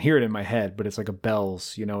 And I can hear it in my head, but it's like a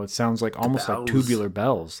bells, it sounds like almost like tubular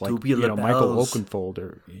bells, like, tubular bells. Michael Oakenfold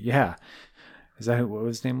is that what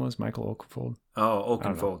his name was? Michael Oakenfold? Oh,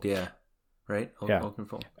 Oakenfold. Yeah. Right.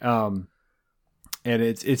 Oakenfold. And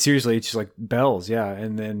it's seriously, it's just like bells. Yeah.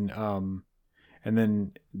 And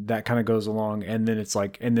then that kind of goes along, and then it's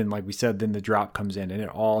like, and then like we said, then the drop comes in, and it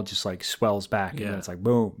all just like swells back, and then it's like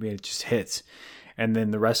boom, it just hits. And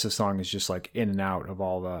then the rest of the song is just like in and out of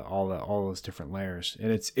all those different layers.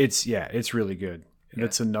 And it's really good. Yeah.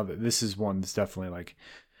 This is one that's definitely like,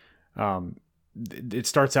 it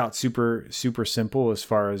starts out super, super simple as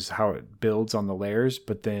far as how it builds on the layers,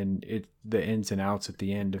 but then the ins and outs at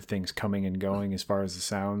the end of things coming and going as far as the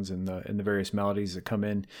sounds and the various melodies that come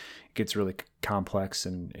in, it gets really complex,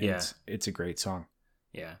 and it's a great song.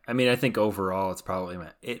 Yeah. I mean, I think overall it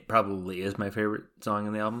probably is my favorite song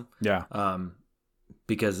on the album. Yeah.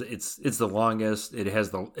 Because it's the longest. I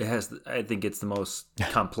think it's the most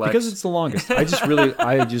complex. Because it's the longest. I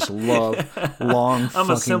just love long I'm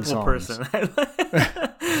fucking a simple songs. person.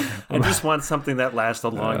 I just want something that lasts a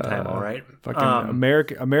long time, all right?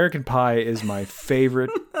 Fucking American Pie is my favorite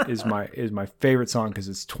is my favorite song because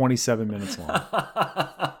it's 27 minutes long.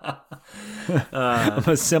 I'm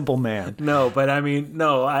a simple man. No, but I mean,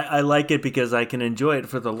 no, I like it because I can enjoy it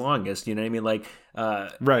for the longest. You know what I mean? Like,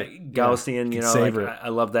 Right. Gaussian, You know, like I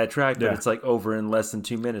love that track, but it's like over in less than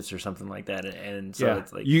 2 minutes or something like that. And so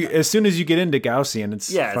it's like, as soon as you get into Gaussian,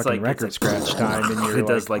 it's fucking like record scratch time, and you're it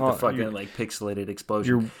does like the fucking like pixelated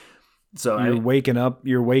explosion. You're waking up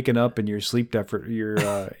in your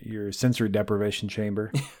your sensory deprivation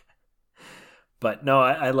chamber. But no,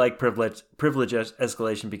 I like privilege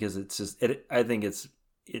escalation because it's just I think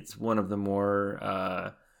it's one of the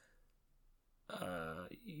more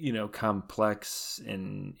complex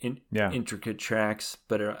and intricate tracks.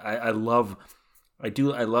 But I love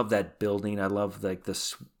that building. I love like the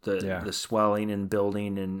swelling and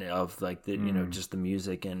building and of like the just the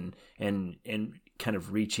music and kind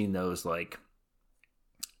of reaching those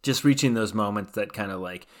moments that kind of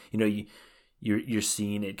like you're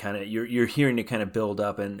seeing it kind of you're hearing it kind of build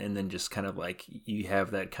up and then just kind of like you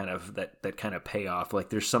have that kind of that kind of payoff.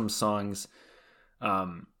 Like there's some songs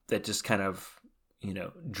that just kind of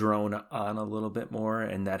drone on a little bit more,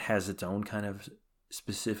 and that has its own kind of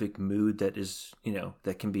specific mood that is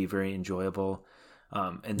that can be very enjoyable.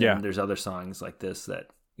 And then there's other songs like this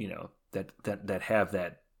that that have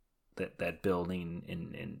that building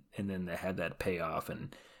and then they have that payoff,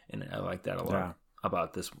 and I like that a lot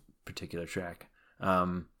about this particular track.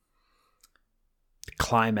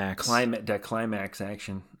 Climax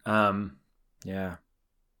action.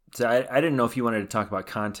 So I didn't know if you wanted to talk about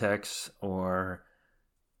context or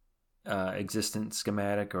existence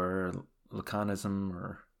schematic or laconism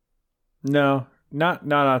or no,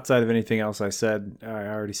 not outside of anything else I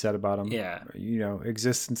already said about them. Yeah.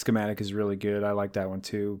 Existence schematic is really good. I like that one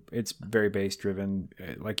too. It's very bass driven.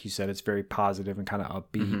 Like you said, it's very positive and kind of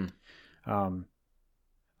upbeat. Mm-hmm.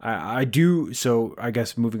 I do. So I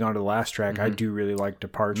guess moving on to the last track, I do really like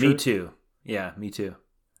Departure. Me too. Yeah, me too.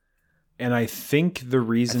 And I think the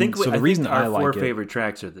reason, our four favorite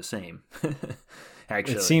tracks are the same.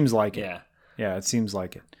 Actually, it seems like it. Yeah, it seems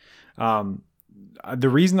like it. The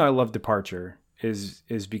reason I love Departure is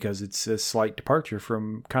because it's a slight departure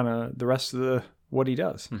from kind of the rest of what he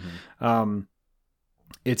does. Mm-hmm.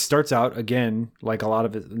 It starts out again like a lot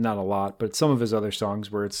of it, not a lot, but some of his other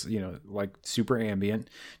songs where it's like super ambient,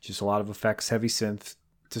 just a lot of effects, heavy synth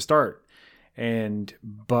to start,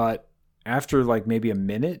 but after like maybe a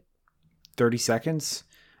minute, 30 seconds,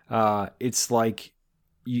 it's like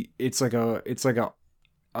a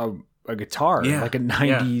guitar, like a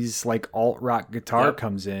 90s like alt rock guitar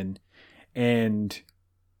comes in, and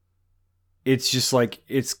it's just like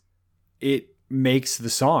it makes the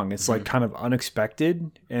song. It's like kind of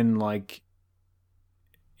unexpected and like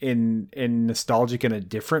in nostalgic in a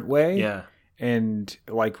different way. Yeah. And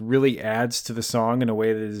like really adds to the song in a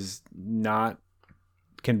way that is not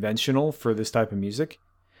conventional for this type of music.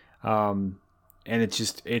 And it's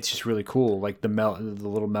just really cool. Like the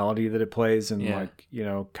little melody that it plays and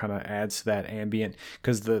kind of adds to that ambient,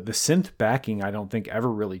 because the synth backing, I don't think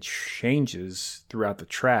ever really changes throughout the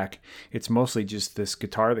track. It's mostly just this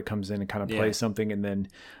guitar that comes in and kind of plays something. And then,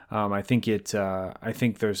 I think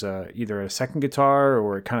there's either a second guitar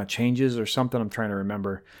or it kind of changes or something. I'm trying to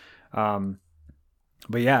remember.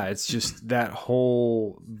 But yeah, it's just that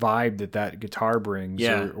whole vibe that guitar brings,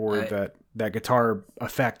 that guitar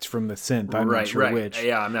effect from the synth. I'm not sure which.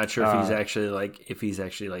 Yeah, I'm not sure if he's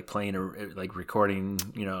actually playing or like recording,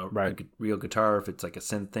 a real guitar, if it's like a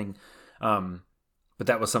synth thing. But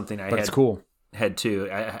that was something it's cool. Had too.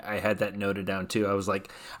 I had that noted down too. I was like,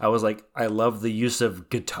 I love the use of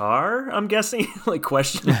guitar. I'm guessing, like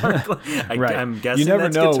question mark. I'm guessing you never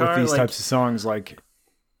know guitar, with these types of songs, like.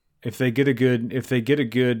 If they get a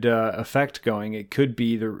good effect going, it could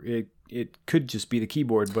be it could just be the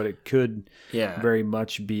keyboard, but it could very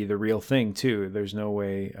much be the real thing too. There's no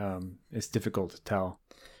way. It's difficult to tell.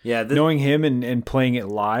 Yeah, knowing him and playing it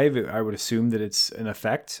live, I would assume that it's an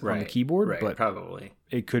effect on the keyboard, but probably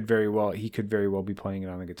he could very well be playing it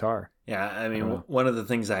on the guitar. Yeah, I mean, one of the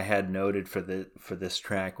things I had noted for this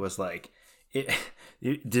track was like so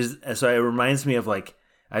it reminds me of like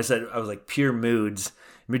I was like Pure Moods.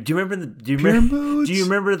 Do you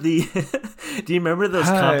remember those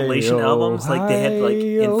compilation albums? Like they had like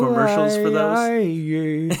infomercials for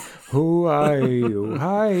those.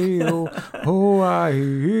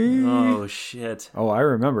 Oh shit! Oh, I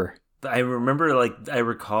remember. I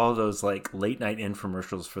recall those like late night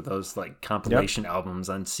infomercials for those like compilation albums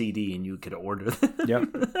on CD, and you could order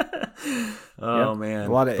them. Man, a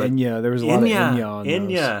lot of Enya. There was a lot of Enya on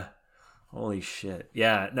those. Holy shit.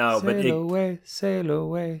 Yeah, no, Sail away,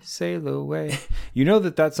 sail away. You know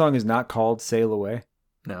that song is not called Sail Away?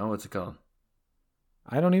 No, what's it called?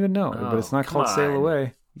 I don't even know, but it's not called Sail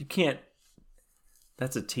Away. You can't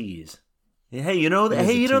That's a tease. Hey, you know that?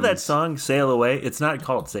 Hey, you know that song "Sail Away"? It's not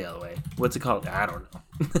called "Sail Away." What's it called? I don't know.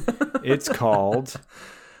 It's called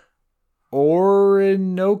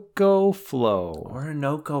Orinoco Flow.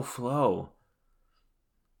 Orinoco Flow.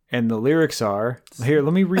 And the lyrics are here.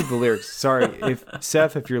 Let me read the lyrics. Sorry, if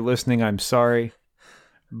you're listening, I'm sorry,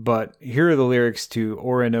 but here are the lyrics to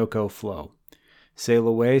Orinoco Flow. Sail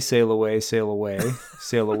away, sail away, sail away,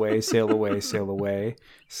 sail away, sail away, sail away,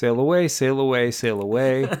 sail away, sail away, sail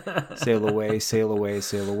away, sail away, sail away,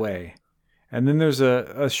 sail away. And then there's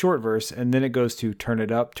a short verse, and then it goes to turn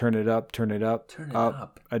it up, turn it up, turn it up, turn it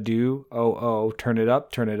up. Adieu, oh, turn it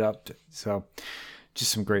up, turn it up. So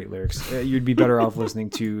just some great lyrics. You'd be better off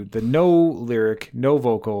listening to the no lyric, no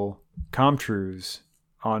vocal Com Truise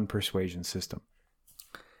on Persuasion System.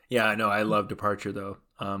 Yeah, I know. I love Departure, though.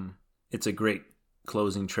 It's a great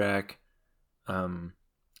closing track,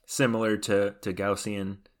 similar to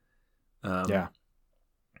Gaussian. Yeah.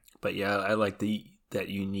 But yeah, I like that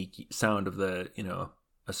unique sound of the,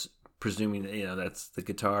 presuming that, that's the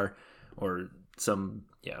guitar or some,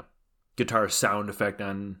 guitar sound effect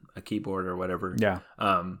on a keyboard or whatever. Yeah.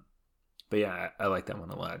 But yeah, I like that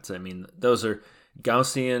one a lot. So, I mean, those are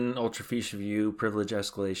Gaussian, Ultrafiche View, Privilege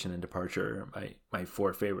Escalation, and Departure, my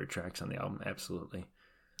 4 favorite tracks on the album. Absolutely.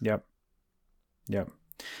 Yep.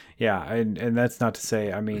 Yeah, and that's not to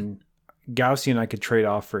say, I mean, Gaussian I could trade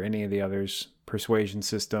off for any of the others. Persuasion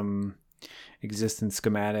System, Existence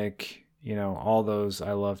Schematic, all those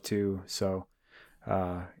I love too. So,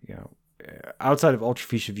 outside of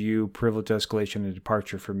Ultrafiche View, Privilege Escalation, and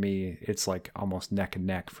Departure, for me, it's like almost neck and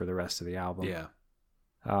neck for the rest of the album. Yeah.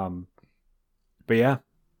 But yeah,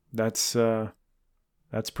 that's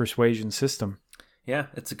Persuasion System. Yeah,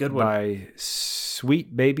 it's a good one. By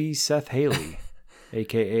Sweet Baby Seth Haley,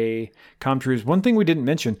 aka Com Truise. One thing we didn't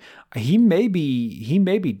mention, he may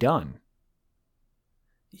be done.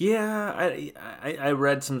 Yeah, I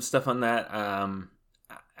read some stuff on that.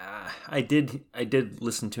 I did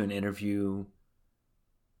listen to an interview.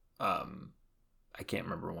 I can't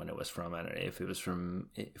remember when it was from. I don't know if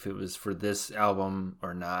it was for this album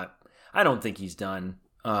or not. I don't think he's done.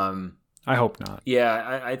 I hope not.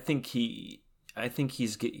 Yeah, I think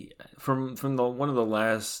he's from one of the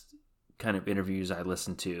last kind of interviews I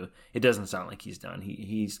listened to. It doesn't sound like he's done.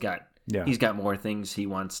 He's got more things he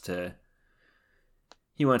wants to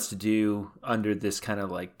do under this kind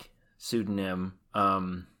of like pseudonym.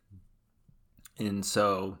 And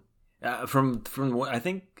so from what I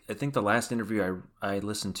think the last interview I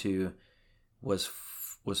listened to was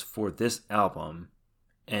for this album,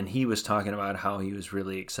 and he was talking about how he was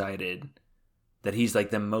really excited, that he's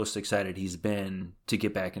like the most excited he's been to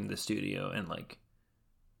get back into the studio and like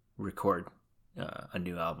record a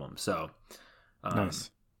new album. So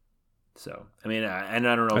nice. So, I mean, and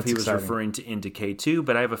I don't know if he was referring to Into K2,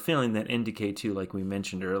 but I have a feeling that Into K2, like we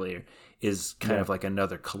mentioned earlier, is kind of like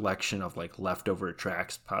another collection of like leftover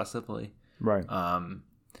tracks, possibly. Right.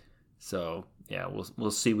 So yeah,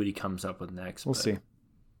 we'll see what he comes up with next. We'll see.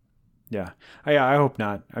 Yeah. I hope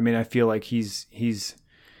not. I mean, I feel like he's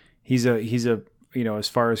a as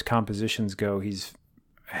far as compositions go, he's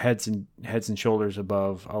heads and shoulders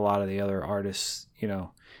above a lot of the other artists,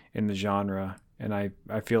 in the genre. And I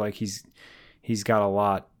feel like he's got a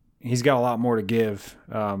lot more to give.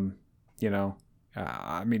 I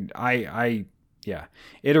mean,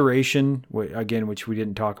 Iteration, again, which we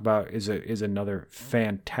didn't talk about, is another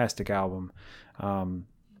fantastic album,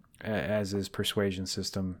 as is Persuasion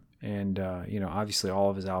System. And, obviously all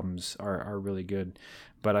of his albums are really good,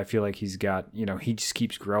 but I feel like he's got, he just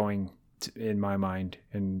keeps growing in my mind,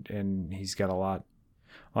 and he's got a lot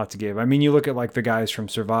to give. I mean, you look at like the guys from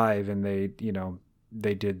Survive, and they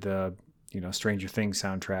did the, Stranger Things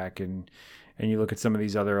soundtrack, and you look at some of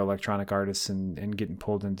these other electronic artists and getting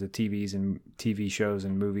pulled into TVs and TV shows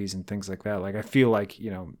and movies and things like that. Like, I feel like,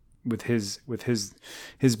 with his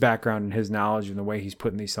background and his knowledge and the way he's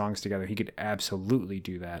putting these songs together, he could absolutely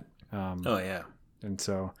do that. Oh yeah. And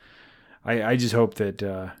so I just hope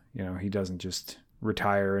that, he doesn't just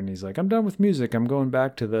retire and he's like, I'm done with music, I'm going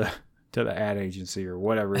back to the ad agency or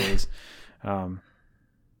whatever it is. But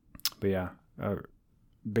yeah,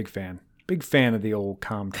 big fan of the old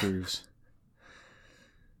Com Truise.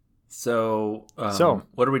 So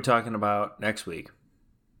what are we talking about next week?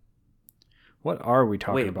 What are we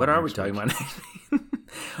talking about? What are we talking about next week?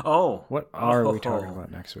 Oh, what are we talking about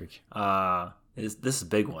next week? This is a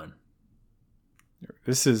big one.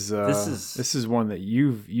 This is one that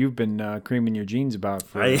you've been creaming your jeans about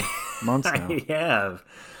for months now. I have.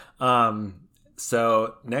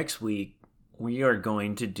 So next week we are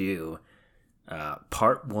going to do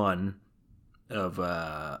part 1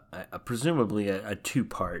 presumably a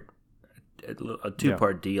two-part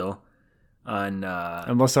deal on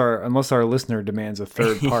unless our listener demands a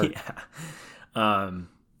third part. Yeah.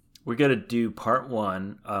 We're gonna do part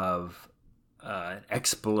one of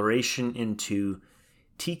exploration into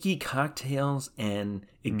tiki cocktails and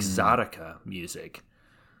exotica music.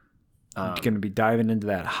 You're going to be diving into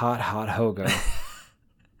that hot hogo.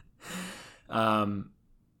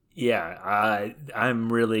 Yeah,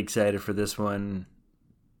 I'm really excited for this one,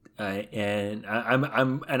 and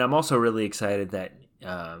I'm also really excited that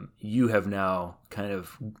you have now kind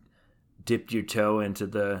of dipped your toe into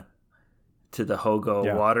the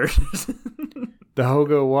hogo waters. The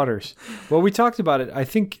hogo waters. Well, we talked about it. I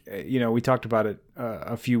think we talked about it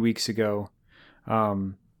a few weeks ago.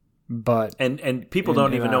 But and people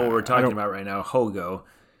don't even know what we're talking about right now. Hogo.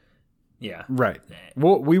 Yeah. Right.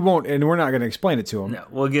 Well, we won't, and we're not going to explain it to them. No,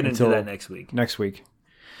 we'll get into that next week.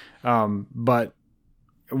 But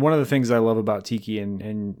one of the things I love about tiki,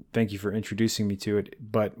 and thank you for introducing me to it,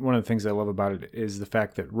 but one of the things I love about it is the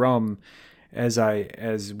fact that rum,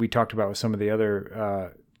 as we talked about with some of the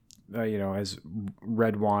other, as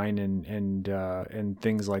red wine and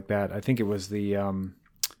things like that. I think it was the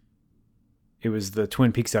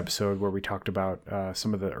Twin Peaks episode where we talked about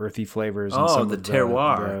some of the earthy flavors. And some the of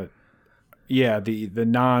terroir.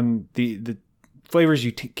 The flavors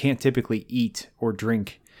you can't typically eat or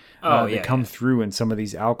drink. That come through in some of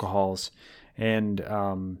these alcohols, and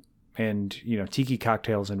tiki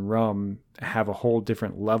cocktails and rum have a whole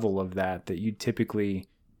different level of that you typically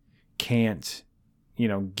can't,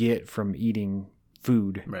 get from eating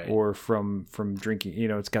food or from drinking.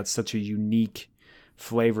 It's got such a unique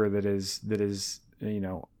flavor that is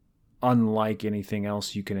unlike anything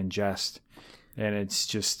else you can ingest, and it's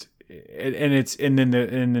just and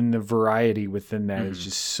then the variety within that is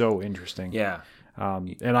just so interesting. Yeah.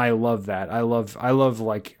 And I love that. I love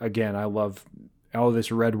all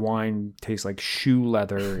this red wine tastes like shoe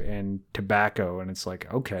leather and tobacco, and it's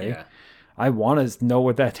like, okay, I want to know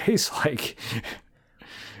what that tastes like.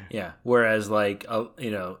 Yeah. Whereas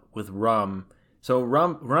with rum, so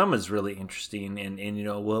rum is really interesting,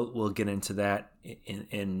 and we'll get into that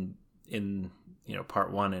in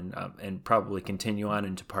part one, and probably continue on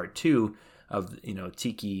into part two of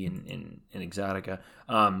tiki and exotica.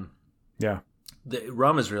 The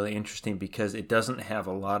rum is really interesting because it doesn't have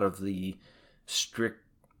a lot of the strict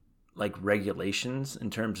regulations in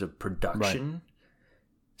terms of production. Right.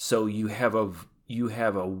 So you have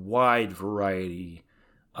a wide variety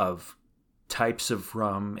of types of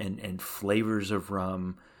rum and flavors of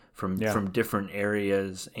rum from different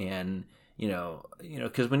areas, and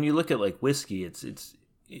because when you look at whiskey, it's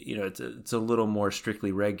a little more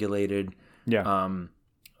strictly regulated. Yeah.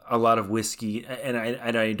 A lot of whiskey, and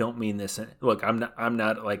I don't mean this. Look, I'm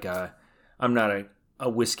not a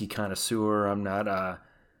whiskey connoisseur. I'm not a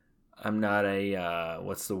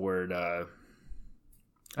what's the word?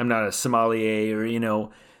 I'm not a sommelier, or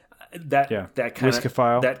that kind of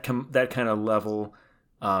that kind of level.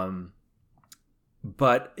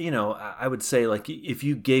 But I would say if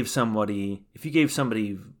you gave somebody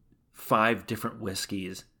 5 different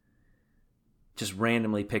whiskeys, just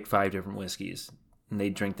randomly pick 5 different whiskeys, and they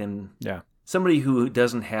drink them. Yeah. Somebody who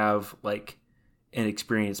doesn't have an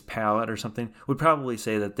experienced palate or something would probably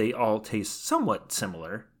say that they all taste somewhat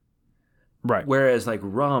similar. Right. Whereas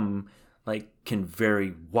rum can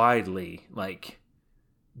vary widely,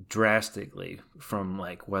 drastically from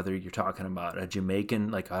whether you're talking about a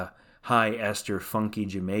Jamaican, a high ester funky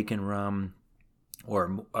Jamaican rum,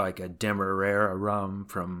 or a Demerara rum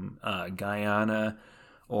from Guyana,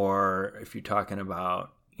 or if you're talking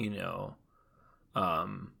about a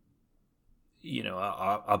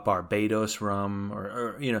Barbados rum,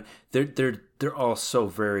 or they're all so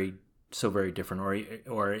very different,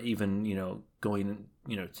 or even going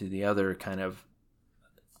to the other kind of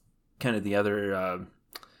the other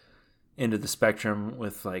end of the spectrum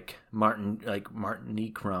with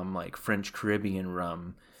Martinique rum, French Caribbean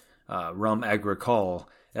rum, rum agricole.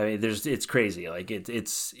 I mean, it's crazy.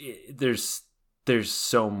 There's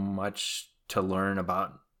so much to learn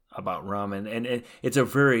about rum, and it's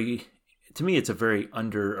to me it's a very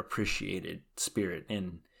underappreciated spirit,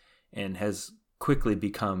 and has quickly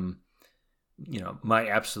become my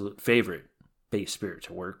absolute favorite base spirit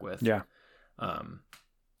to work with. Yeah.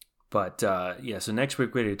 So next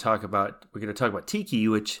week we're going to talk about tiki,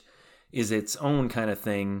 which is its own kind of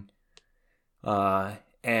thing,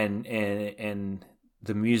 and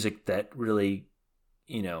the music that really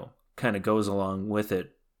kind of goes along with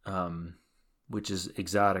it, which is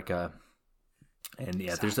exotica. And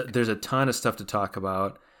there's a ton of stuff to talk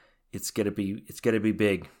about. It's gonna be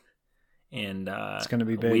big, and it's going to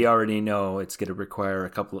be big. We already know it's going to require a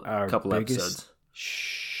couple biggest episodes.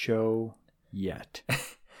 Show yet.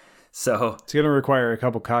 So it's going to require a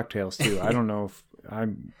couple cocktails too. I don't know if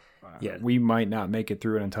Yeah. we might not make it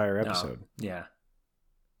through an entire episode. No.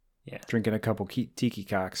 Yeah. Drinking a couple tiki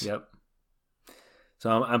cocks. Yep.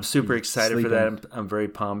 So I'm super excited for that. I'm very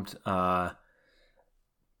pumped.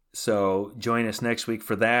 So join us next week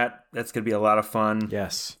for that. That's going to be a lot of fun.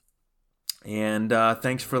 Yes. And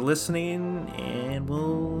thanks for listening, and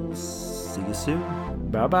we'll see you soon.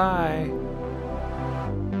 Bye-bye.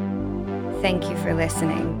 Thank you for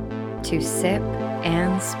listening to Sip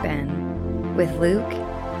and Spin with Luke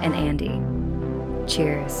and Andy.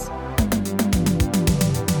 Cheers.